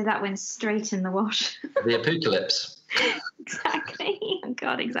nice. So that went straight in the wash. The apocalypse. Exactly. Oh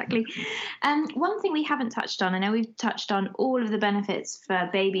God, exactly. One thing we haven't touched on, I know we've touched on all of the benefits for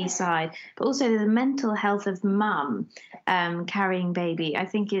baby side, but also the mental health of mum carrying baby, I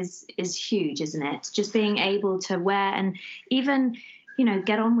think is huge, isn't it? Just being able to wear and even, you know,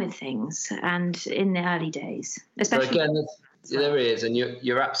 get on with things, and in the early days, especially. So again, there is, and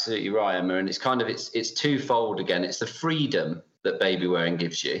you're absolutely right, Emma. And it's twofold again. It's the freedom that baby wearing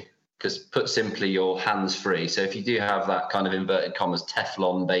gives you, because put simply, you're hands free. So if you do have that kind of inverted commas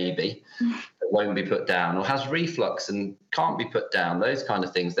Teflon baby that won't be put down, or has reflux and can't be put down, those kind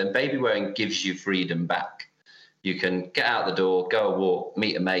of things, then baby wearing gives you freedom back. You can get out the door, go a walk,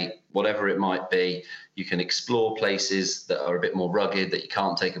 meet a mate, whatever it might be. You can explore places that are a bit more rugged, that you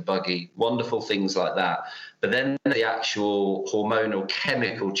can't take a buggy, wonderful things like that. But then the actual hormonal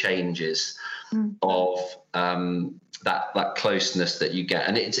chemical changes of that closeness that you get.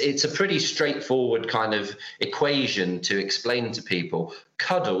 And it's a pretty straightforward kind of equation to explain to people.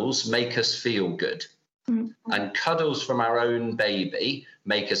 Cuddles make us feel good. And cuddles from our own baby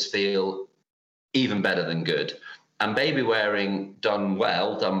make us feel even better than good. And baby wearing done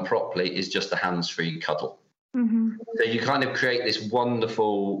well, done properly, is just a hands-free cuddle. Mm-hmm. So you kind of create this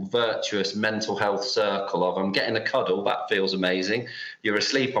wonderful, virtuous mental health circle of, I'm getting a cuddle, that feels amazing. You're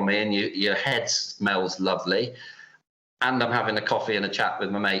asleep on me and your head smells lovely. And I'm having a coffee and a chat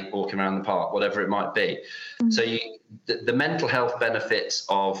with my mate walking around the park, whatever it might be. Mm-hmm. So the mental health benefits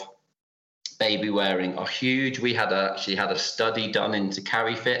of baby wearing are huge. We actually had a study done into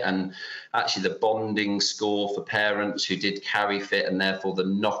CarryFit, and actually the bonding score for parents who did CarryFit, and therefore the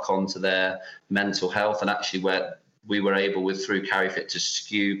knock on to their mental health, and actually where we were able through CarryFit to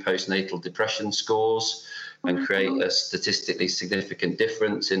skew postnatal depression scores and create a statistically significant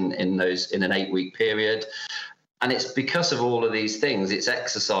difference in an 8-week period. And it's because of all of these things. It's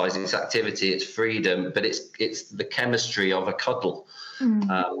exercise, it's activity, it's freedom, but it's the chemistry of a cuddle.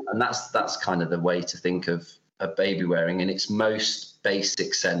 And that's kind of the way to think of a baby wearing in its most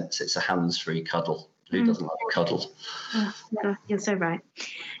basic sense. It's a hands-free cuddle. Who doesn't like a cuddle? Oh, you're so right.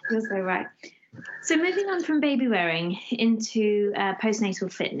 You're so right. So moving on from baby wearing into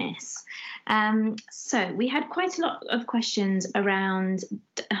postnatal fitness. So we had quite a lot of questions around,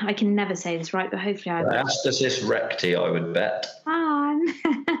 I can never say this right, but hopefully I will. Diastasis recti, I would bet.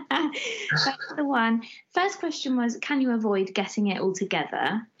 That's the one. First question was, can you avoid getting it all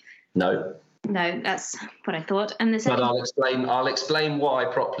together? No, that's what I thought. And the second, but I'll explain why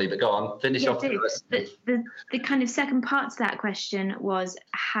properly. But go on, finish off. The kind of second part to that question was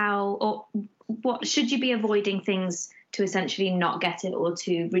how or what should you be avoiding things to essentially not get it or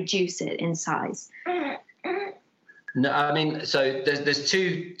to reduce it in size? No, I mean, so there's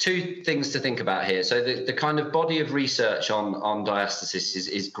two things to think about here. So the kind of body of research on diastasis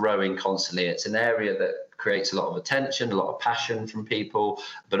is growing constantly. It's an area that creates a lot of attention, a lot of passion from people,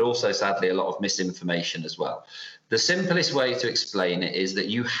 but also sadly a lot of misinformation as well. The simplest way to explain it is that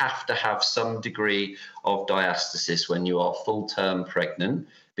you have to have some degree of diastasis when you are full-term pregnant,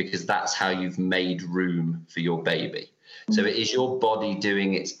 because that's how you've made room for your baby. So it is your body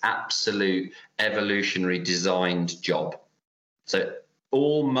doing its absolute evolutionary designed job. So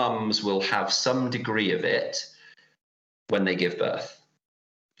all mums will have some degree of it when they give birth.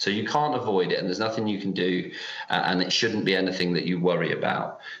 So you can't avoid it, and there's nothing you can do, and it shouldn't be anything that you worry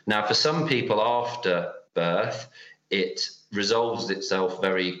about. Now, for some people after birth, it resolves itself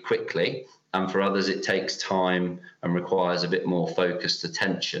very quickly, and for others it takes time and requires a bit more focused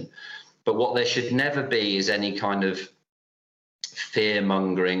attention. But what there should never be is any kind of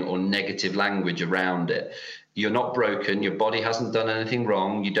fear-mongering or negative language around it. You're not broken. Your body hasn't done anything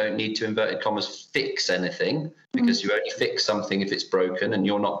wrong. You don't need to, inverted commas, fix anything, because you only fix something if it's broken, and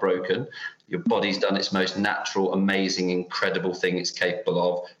you're not broken. Your body's done its most natural, amazing, incredible thing it's capable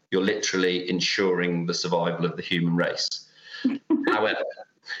of. You're literally ensuring the survival of the human race. However,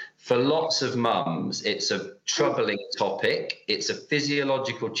 for lots of mums, it's a troubling topic. It's a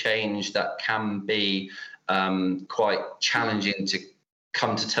physiological change that can be quite challenging to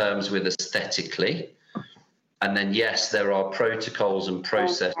come to terms with aesthetically. And then, yes, there are protocols and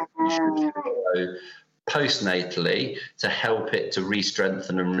processes you should follow postnatally to help it to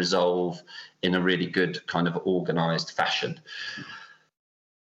re-strengthen and resolve in a really good kind of organised fashion.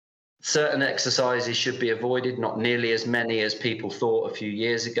 Certain exercises should be avoided, not nearly as many as people thought a few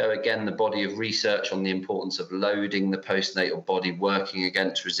years ago. Again, the body of research on the importance of loading the postnatal body, working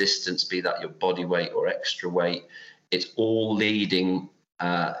against resistance, be that your body weight or extra weight, it's all leading,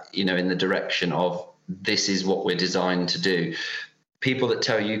 in the direction of this is what we're designed to do. People that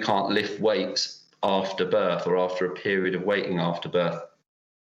tell you can't lift weights after birth or after a period of waiting after birth,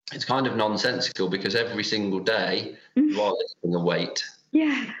 it's kind of nonsensical, because every single day you are lifting a weight.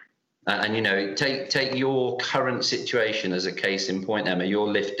 Yeah. And, take your current situation as a case in point, Emma. You're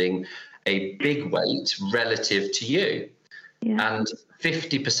lifting a big weight relative to you, and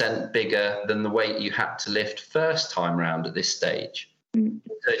 50% bigger than the weight you had to lift first time round at this stage.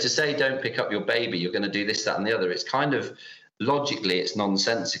 So to say don't pick up your baby, you're going to do this, that, and the other, it's kind of logically it's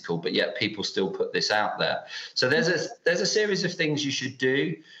nonsensical, but yet people still put this out there. So there's a series of things you should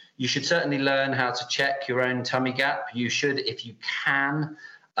do. You should certainly learn how to check your own tummy gap. You should, if you can,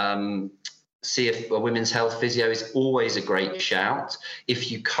 see if a women's health physio is always a great shout.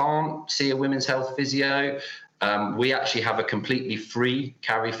 If you can't see a women's health physio, we actually have a completely free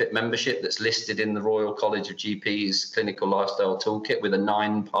CarryFit membership that's listed in the Royal College of GP's Clinical Lifestyle Toolkit, with a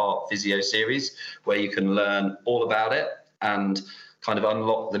 9-part physio series where you can learn all about it and kind of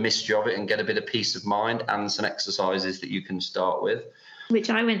unlock the mystery of it and get a bit of peace of mind, and some exercises that you can start with.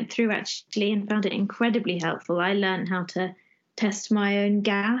 Which I went through actually and found it incredibly helpful. I learned how to test my own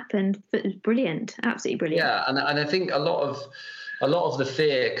gap, and it was brilliant, absolutely brilliant. Yeah, and I think a lot of the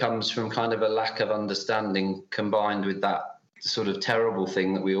fear comes from kind of a lack of understanding, combined with that sort of terrible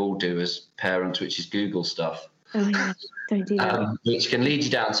thing that we all do as parents, which is Google stuff. Oh yeah, don't do that. Which can lead you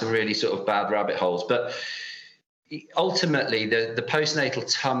down some really sort of bad rabbit holes. But ultimately, the postnatal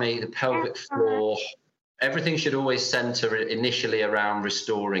tummy, the pelvic floor, everything should always center initially around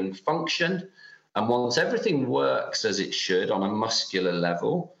restoring function. And once everything works as it should on a muscular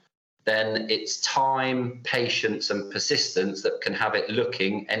level, then it's time, patience, and persistence that can have it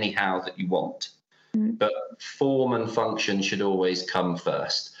looking anyhow that you want. But form and function should always come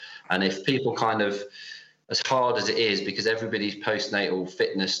first. And if people kind of, as hard as it is, because everybody's postnatal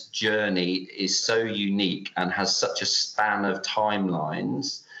fitness journey is so unique and has such a span of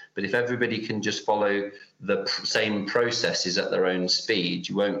timelines, but if everybody can just follow the same processes at their own speed,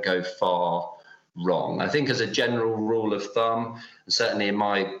 you won't go far wrong. I think as a general rule of thumb, and certainly in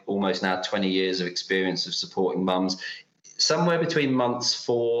my almost now 20 years of experience of supporting mums, somewhere between months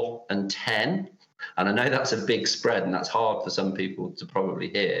 4 and 10, and I know that's a big spread and that's hard for some people to probably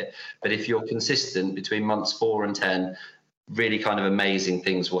hear, but if you're consistent between months 4 and 10, really kind of amazing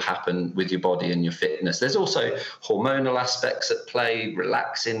things will happen with your body and your fitness. There's also hormonal aspects at play,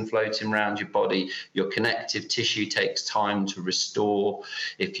 relaxing, floating around your body. Your connective tissue takes time to restore.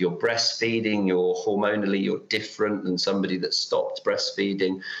 If you're breastfeeding, you're different than somebody that stopped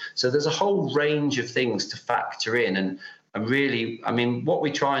breastfeeding. So there's a whole range of things to factor in. And really, I mean, what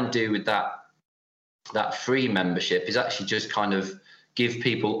we try and do with that free membership is actually just kind of give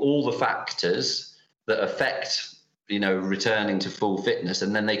people all the factors that affect returning to full fitness,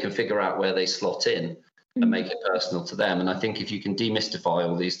 and then they can figure out where they slot in and make it personal to them. And I think if you can demystify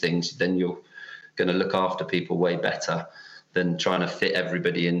all these things, then you're going to look after people way better than trying to fit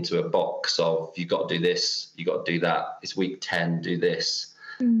everybody into a box of, you've got to do this, you've got to do that, it's week 10, do this.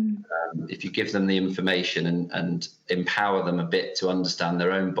 If you give them the information and empower them a bit to understand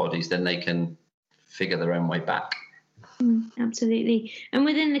their own bodies, then they can figure their own way back. Absolutely. And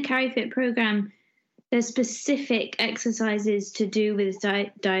within the CarryFit program, there's specific exercises to do with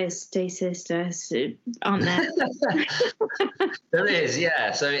diastasis, aren't there? There is,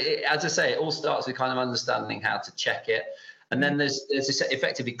 yeah. So as I say, it all starts with kind of understanding how to check it. And then there's this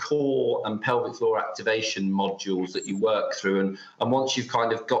effectively core and pelvic floor activation modules that you work through. And once you've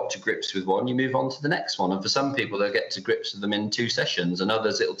kind of got to grips with one, you move on to the next one. And for some people, they'll get to grips with them in 2 sessions, and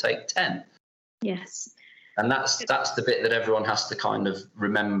others it'll take 10. Yes. And that's the bit that everyone has to kind of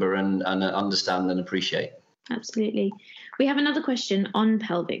remember and understand and appreciate. Absolutely. We have another question on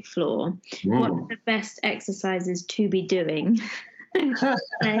pelvic floor. What are the best exercises to be doing? Again,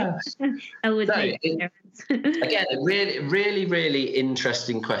 a really, really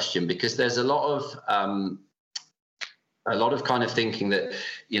interesting question, because there's a lot of kind of thinking that,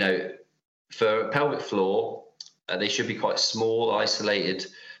 for pelvic floor, they should be quite small, isolated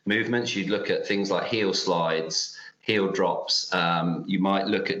movements. You'd look at things like heel slides, heel drops. You might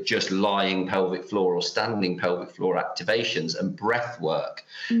look at just lying pelvic floor or standing pelvic floor activations and breath work.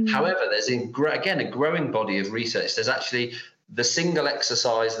 However, there's again a growing body of research. There's actually the single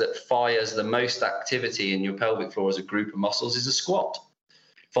exercise that fires the most activity in your pelvic floor as a group of muscles is a squat,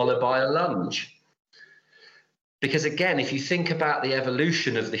 followed by a lunge. Because again, if you think about the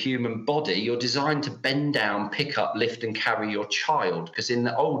evolution of the human body, you're designed to bend down, pick up, lift and carry your child, because in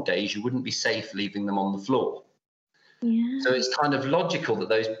the old days, you wouldn't be safe leaving them on the floor. Yeah. So it's kind of logical that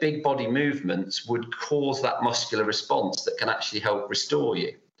those big body movements would cause that muscular response that can actually help restore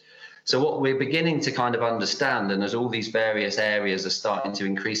you. So what we're beginning to kind of understand, and as all these various areas are starting to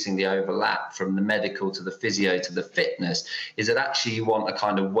increasingly overlap, from the medical to the physio to the fitness, is that actually you want a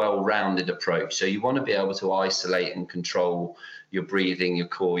kind of well-rounded approach. So you want to be able to isolate and control your breathing, your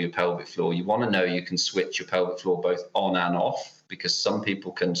core, your pelvic floor. You want to know you can switch your pelvic floor both on and off, because some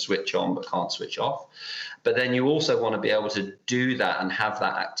people can switch on but can't switch off. But then you also want to be able to do that and have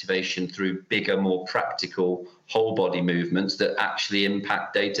that activation through bigger, more practical whole body movements that actually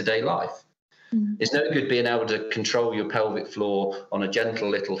impact day-to-day life. It's no good being able to control your pelvic floor on a gentle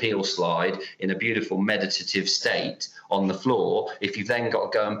little heel slide in a beautiful meditative state on the floor if you've then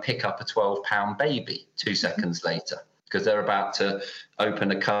got to go and pick up a 12-pound baby 2 seconds later because they're about to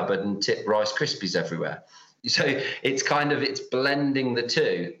open a cupboard and tip Rice Krispies everywhere. So it's blending the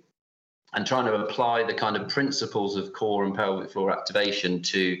two and trying to apply the kind of principles of core and pelvic floor activation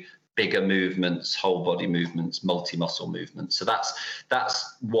to bigger movements, whole body movements, multi-muscle movements. So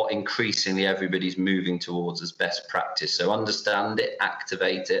that's what increasingly everybody's moving towards as best practice. So understand it,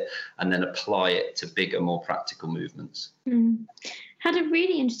 activate it, and then apply it to bigger, more practical movements. Had a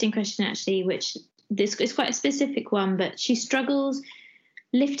really interesting question, actually, which this is quite a specific one, but she struggles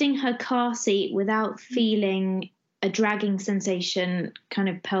lifting her car seat without feeling a dragging sensation, kind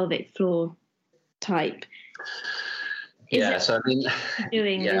of pelvic floor type. Yeah, so I mean,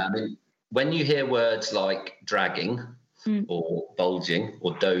 doing yeah, I mean, when you hear words like dragging or bulging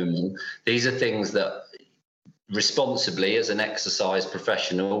or doming, these are things that responsibly, as an exercise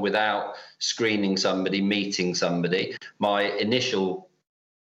professional, without screening somebody, meeting somebody, my initial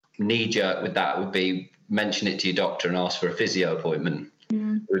knee jerk with that would be mention it to your doctor and ask for a physio appointment.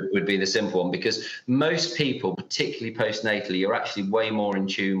 Would be the simple one, because most people, particularly postnatally, you're actually way more in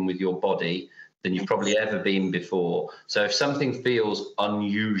tune with your body than you've probably ever been before. So if something feels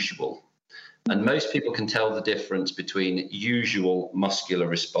unusual, and most people can tell the difference between usual muscular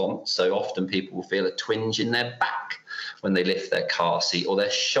response. So often people will feel a twinge in their back when they lift their car seat, or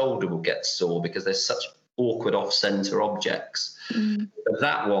their shoulder will get sore because there's such awkward off-center objects. But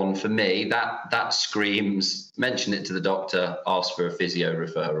that one, for me, that screams, mention it to the doctor, ask for a physio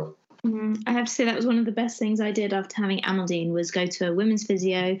referral. I have to say that was one of the best things I did after having Amandine, was go to a women's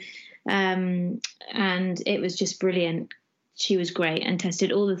physio, and it was just brilliant. She was great and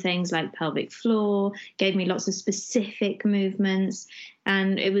tested all the things like pelvic floor, gave me lots of specific movements,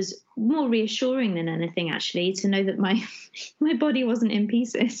 and it was more reassuring than anything, actually, to know that my body wasn't in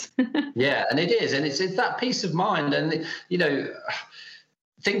pieces. Yeah, and it is, and it's that peace of mind. And you know,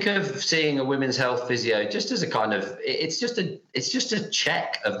 think of seeing a women's health physio just as a kind of, it's just a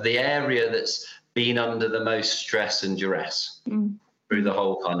check of the area that's been under the most stress and duress through the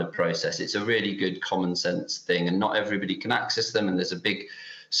whole kind of process. It's a really good common sense thing, and not everybody can access them, and there's a big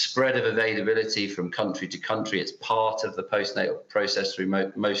spread of availability from country to country. It's part of the postnatal process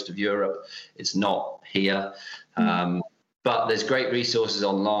through most of Europe. It's not here. But there's great resources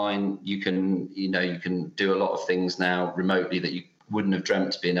online. You can do a lot of things now remotely that you wouldn't have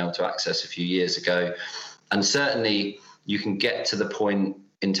dreamt of being able to access a few years ago. And certainly you can get to the point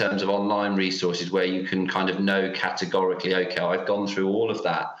in terms of online resources where you can kind of know categorically, okay, I've gone through all of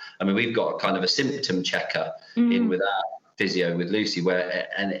that. I mean, we've got kind of a symptom checker in with our physio with Lucy, where,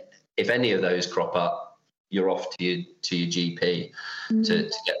 and if any of those crop up, you're off to your GP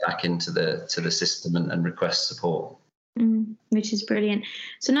to get back into the system and request support. Which is brilliant.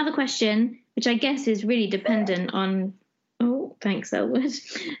 So another question, which I guess is really dependent on, thanks, Elwood,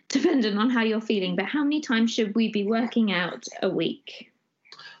 dependent on how you're feeling, but how many times should we be working out a week?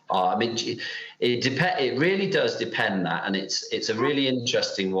 I mean, it really does depend that, and it's a really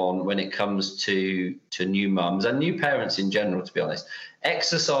interesting one when it comes to new mums and new parents in general, to be honest.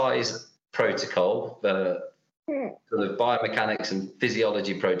 Exercise protocol, the sort of biomechanics and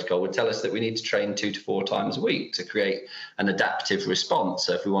physiology protocol would tell us that we need to train 2 to 4 times a week to create an adaptive response.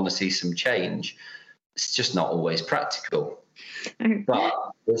 So if we want to see some change, it's just not always practical, but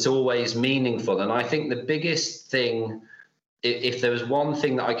it's always meaningful. And I think the biggest thing, if there was one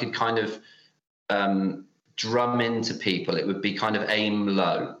thing that I could kind of drum into people, it would be kind of aim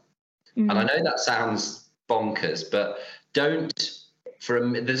low. And I know that sounds bonkers, but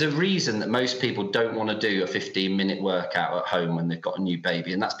there's a reason that most people don't want to do a 15-minute workout at home when they've got a new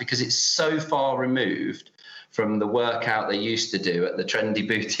baby. And that's because it's so far removed from the workout they used to do at the trendy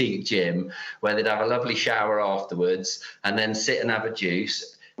boutique gym, where they'd have a lovely shower afterwards and then sit and have a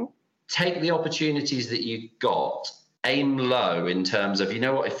juice. Take the opportunities that you've got, aim low in terms of, you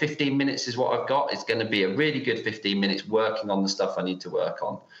know what, if 15 minutes is what I've got, it's going to be a really good 15 minutes working on the stuff I need to work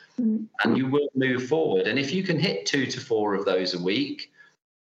on. And you will move forward. And if you can hit 2 to 4 of those a week,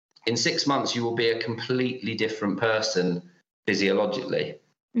 in 6 months, you will be a completely different person physiologically.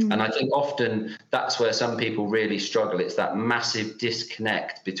 And I think often that's where some people really struggle. It's that massive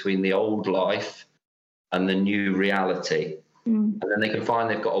disconnect between the old life and the new reality. And then they can find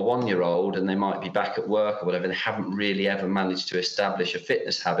they've got a 1-year-old and they might be back at work or whatever. They haven't really ever managed to establish a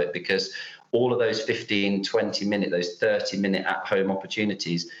fitness habit because all of those 15, 20-minute, those 30-minute at-home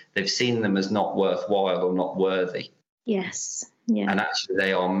opportunities, they've seen them as not worthwhile or not worthy. Yes. Yeah. And actually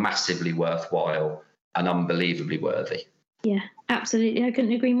they are massively worthwhile and unbelievably worthy. Yeah, absolutely. I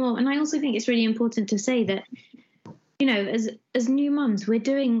couldn't agree more. And I also think it's really important to say that, you know, as new mums, we're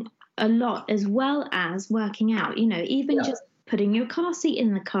doing a lot as well as working out, you know, even just putting your car seat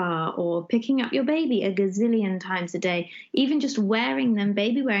in the car or picking up your baby a gazillion times a day, even just wearing them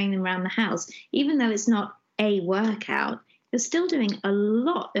around the house, even though it's not a workout, you're still doing a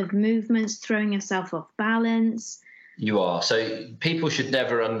lot of movements, throwing yourself off balance. You are. So people should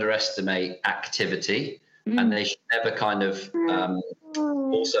never underestimate activity, and they should never kind of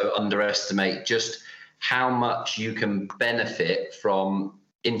also underestimate just how much you can benefit from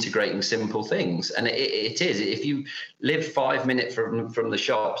integrating simple things. And it is, if you live 5 minutes from the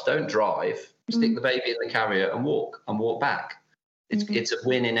shops, don't drive, stick the baby in the carrier and walk back. It's a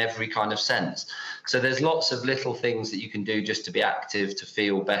win in every kind of sense. So there's lots of little things that you can do just to be active, to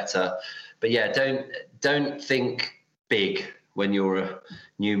feel better. But yeah, don't think big when you're a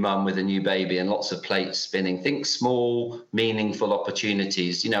new mum with a new baby and lots of plates spinning. Think small, meaningful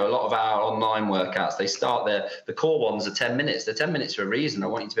opportunities. You know, a lot of our online workouts, they start there. The core ones are 10 minutes. They're 10 minutes for a reason. I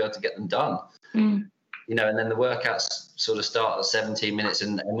want you to be able to get them done. You know, and then the workouts sort of start at 17 minutes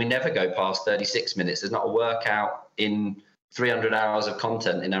and we never go past 36 minutes. There's not a workout in 300 hours of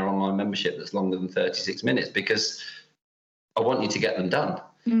content in our online membership that's longer than 36 minutes because I want you to get them done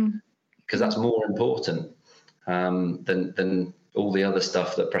because that's more important than all the other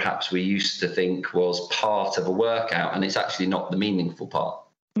stuff that perhaps we used to think was part of a workout, and it's actually not the meaningful part.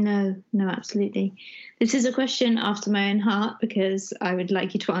 No, absolutely. This is a question after my own heart because I would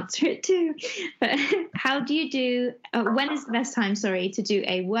like you to answer it too. But how do you do, when is the best time, to do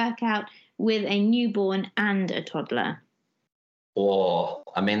a workout with a newborn and a toddler? Oh,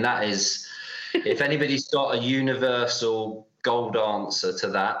 I mean, that is, if anybody's got a universal gold answer to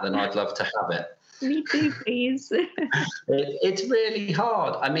that, then I'd love to have it. Me too, please. It's really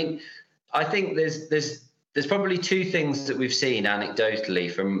hard. I mean, I think there's probably two things that we've seen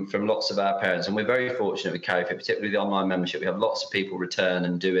anecdotally from lots of our parents, and we're very fortunate with CarryFit, particularly the online membership. We have lots of people return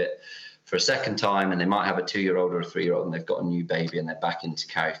and do it for a second time, and they might have a 2-year-old or a 3-year-old and they've got a new baby and they're back into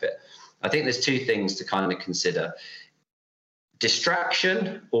CarryFit. I think there's two things to kind of consider: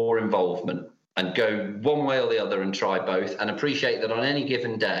 distraction or involvement, and go one way or the other and try both, and appreciate that on any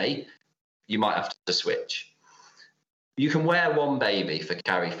given day you might have to switch. You can wear one baby for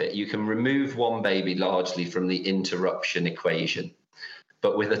CarryFit. You can remove one baby largely from the interruption equation.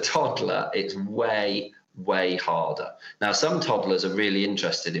 But with a toddler, it's way, way harder. Now, some toddlers are really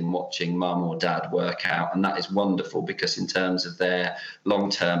interested in watching mum or dad work out, and that is wonderful because in terms of their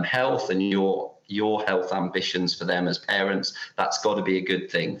long-term health and your health ambitions for them as parents, that's got to be a good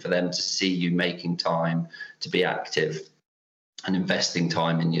thing for them to see you making time to be active and investing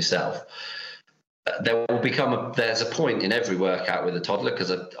time in yourself. There's a point in every workout with a toddler,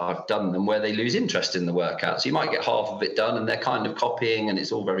 because I've done them, where they lose interest in the workout. So you might get half of it done and they're kind of copying and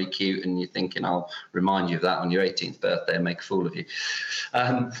it's all very cute and you're thinking, I'll remind you of that on your 18th birthday and make a fool of you.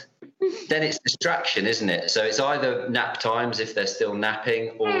 Then it's distraction, isn't it? So it's either nap times if they're still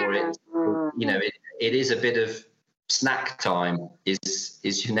napping, or it's, you know, it is a bit of snack time is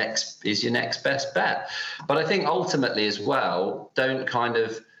your next best bet. But I think ultimately as well, don't kind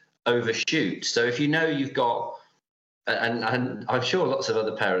of overshoot. So if you know you've got, and I'm sure lots of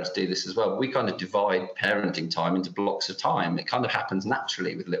other parents do this as well, we kind of divide parenting time into blocks of time. It kind of happens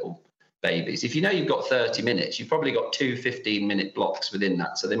naturally with little babies. If you know you've got 30 minutes, you've probably got 2 15-minute blocks within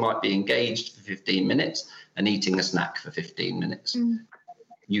that. So they might be engaged for 15 minutes and eating a snack for 15 minutes.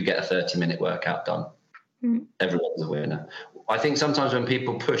 You get a 30-minute workout done. Everyone's a winner. I think sometimes when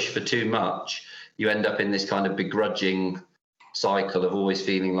people push for too much, you end up in this kind of begrudging cycle of always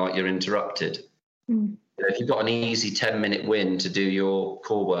feeling like you're interrupted. You know, if you've got an easy 10-minute win to do your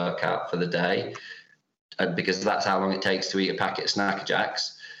core workout for the day, because that's how long it takes to eat a packet of Snacker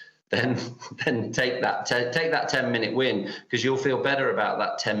Jacks, then take that 10-minute win, because you'll feel better about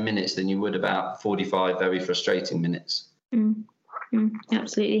that 10 minutes than you would about 45 very frustrating minutes.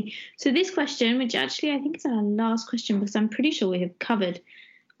 Absolutely. So this question, which actually I think is our last question, because I'm pretty sure we have covered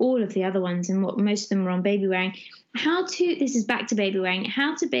all of the other ones and what most of them were on baby wearing. This is back to baby wearing.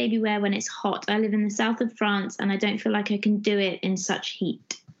 How to baby wear when it's hot. I live in the south of France and I don't feel like I can do it in such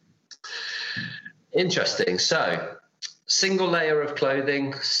heat. Interesting. So single layer of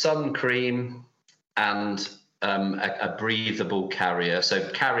clothing, sun cream, and a breathable carrier. So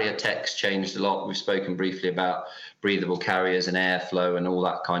carrier tech's changed a lot. We've spoken briefly about breathable carriers and airflow and all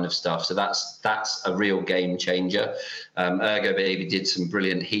that kind of stuff. So that's a real game changer. Ergobaby did some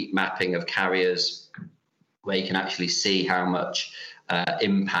brilliant heat mapping of carriers where you can actually see how much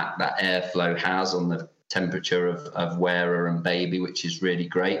impact that airflow has on the temperature of wearer and baby, which is really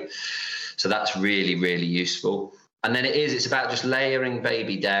great. So that's really, really useful. And then it's about just layering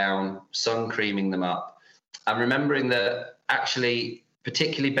baby down, sun creaming them up, and remembering that actually,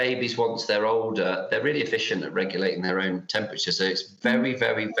 particularly babies, once they're older, they're really efficient at regulating their own temperature. So it's very,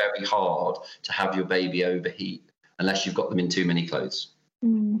 very, very hard to have your baby overheat unless you've got them in too many clothes.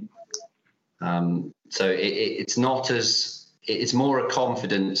 So it's more a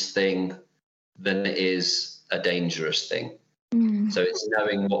confidence thing than it is a dangerous thing. So it's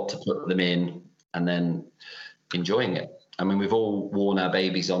knowing what to put them in and then enjoying it. I mean, we've all worn our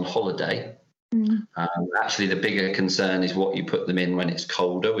babies on holiday. Actually, the bigger concern is what you put them in when it's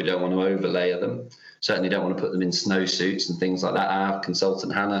colder. We don't want to overlayer them. Certainly don't want to put them in snowsuits and things like that. Our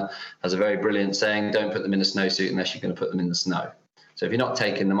consultant, Hannah, has a very brilliant saying: don't put them in a snowsuit unless you're going to put them in the snow. So if you're not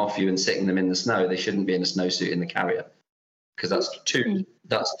taking them off you and sitting them in the snow, they shouldn't be in a snowsuit in the carrier, because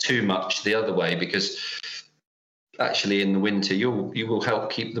that's too much the other way. Because actually in the winter you will help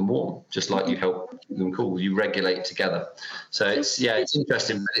keep them warm, just like you help keep them cool. You regulate together. So it's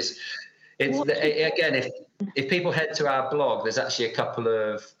interesting, but it's again, if people head to our blog, there's actually a couple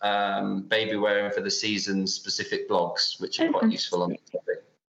of baby wearing for the season specific blogs which are quite useful on the topic.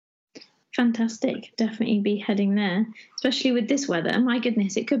 Fantastic. Definitely be heading there, especially with this weather. My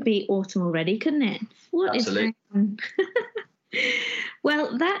goodness, it could be autumn already, couldn't it? Absolutely.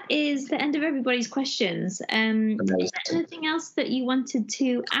 Well, that is the end of everybody's questions. Is there anything else that you wanted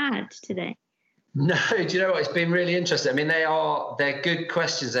to add today? No, do you know what? It's been really interesting. I mean, they're good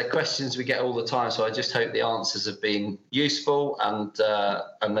questions. They're questions we get all the time. So I just hope the answers have been useful. And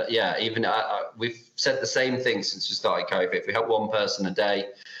even we've said the same thing since we started COVID. If we help one person a day,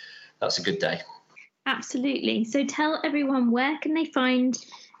 that's a good day. Absolutely. So tell everyone, where can they find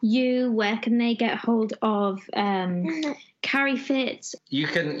you? Where can they get hold of CarryFit? You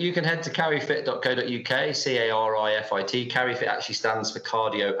can head to carryfit.co.uk, CARIFIT. CarryFit actually stands for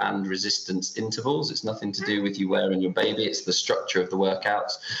cardio and resistance intervals. It's nothing to do with you wearing your baby. It's the structure of the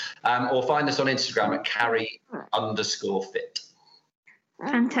workouts. Or find us on Instagram at carry_fit.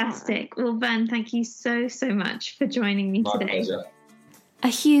 Fantastic. Well, Ben, thank you so much for joining me today. My pleasure. A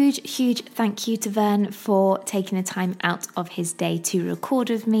huge thank you to Vern for taking the time out of his day to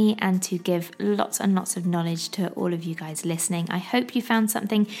record with me and to give lots and lots of knowledge to all of you guys listening. I hope you found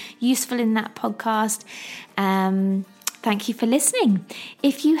something useful in that podcast. Thank you for listening.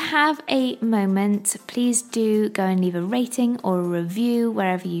 If you have a moment, please do go and leave a rating or a review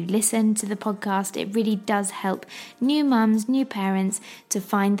wherever you listen to the podcast. It really does help new mums, new parents to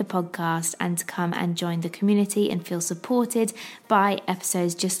find the podcast and to come and join the community and feel supported by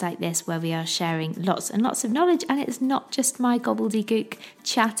episodes just like this, where we are sharing lots and lots of knowledge, and it's not just my gobbledygook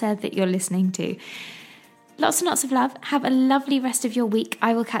chatter that you're listening to. Lots and lots of love. Have a lovely rest of your week.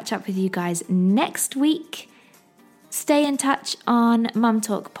 I will catch up with you guys next week. Stay in touch on Mum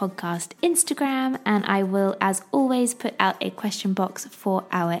Talk Podcast Instagram, and I will, as always, put out a question box for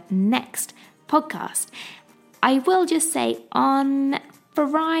our next podcast. I will just say on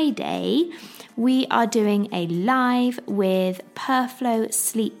Friday, we are doing a live with Perflow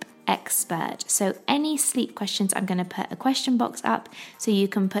Sleep Expert. So any sleep questions, I'm going to put a question box up so you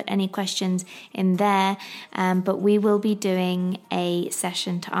can put any questions in there. But we will be doing a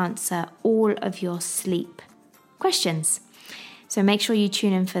session to answer all of your sleep questions. So make sure you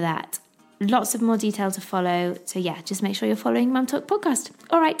tune in for that. Lots of more detail to follow. So yeah, just make sure you're following Mum Talk Podcast.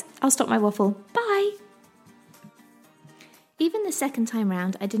 All right, I'll stop my waffle. Bye. Even the second time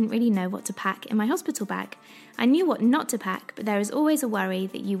round, I didn't really know what to pack in my hospital bag. I knew what not to pack, but there is always a worry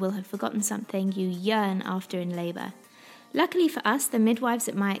that you will have forgotten something you yearn after in labour. Luckily for us, the midwives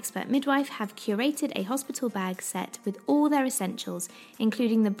at My Expert Midwife have curated a hospital bag set with all their essentials,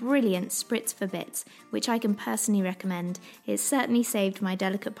 including the brilliant Spritz for Bits, which I can personally recommend. It certainly saved my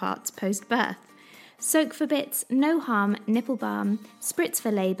delicate parts post-birth. Soak for Bits, No Harm, Nipple Balm, Spritz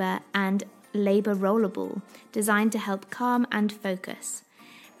for Labour, and Labour Rollerball, designed to help calm and focus.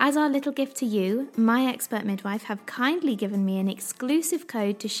 As our little gift to you, My Expert Midwife have kindly given me an exclusive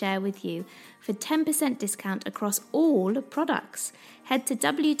code to share with you for 10% discount across all products. Head to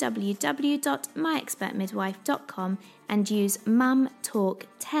www.myexpertmidwife.com and use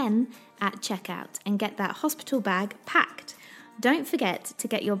MumTalk10 at checkout and get that hospital bag packed. Don't forget to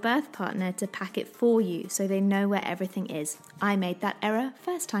get your birth partner to pack it for you so they know where everything is. I made that error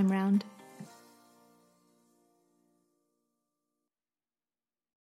first time round.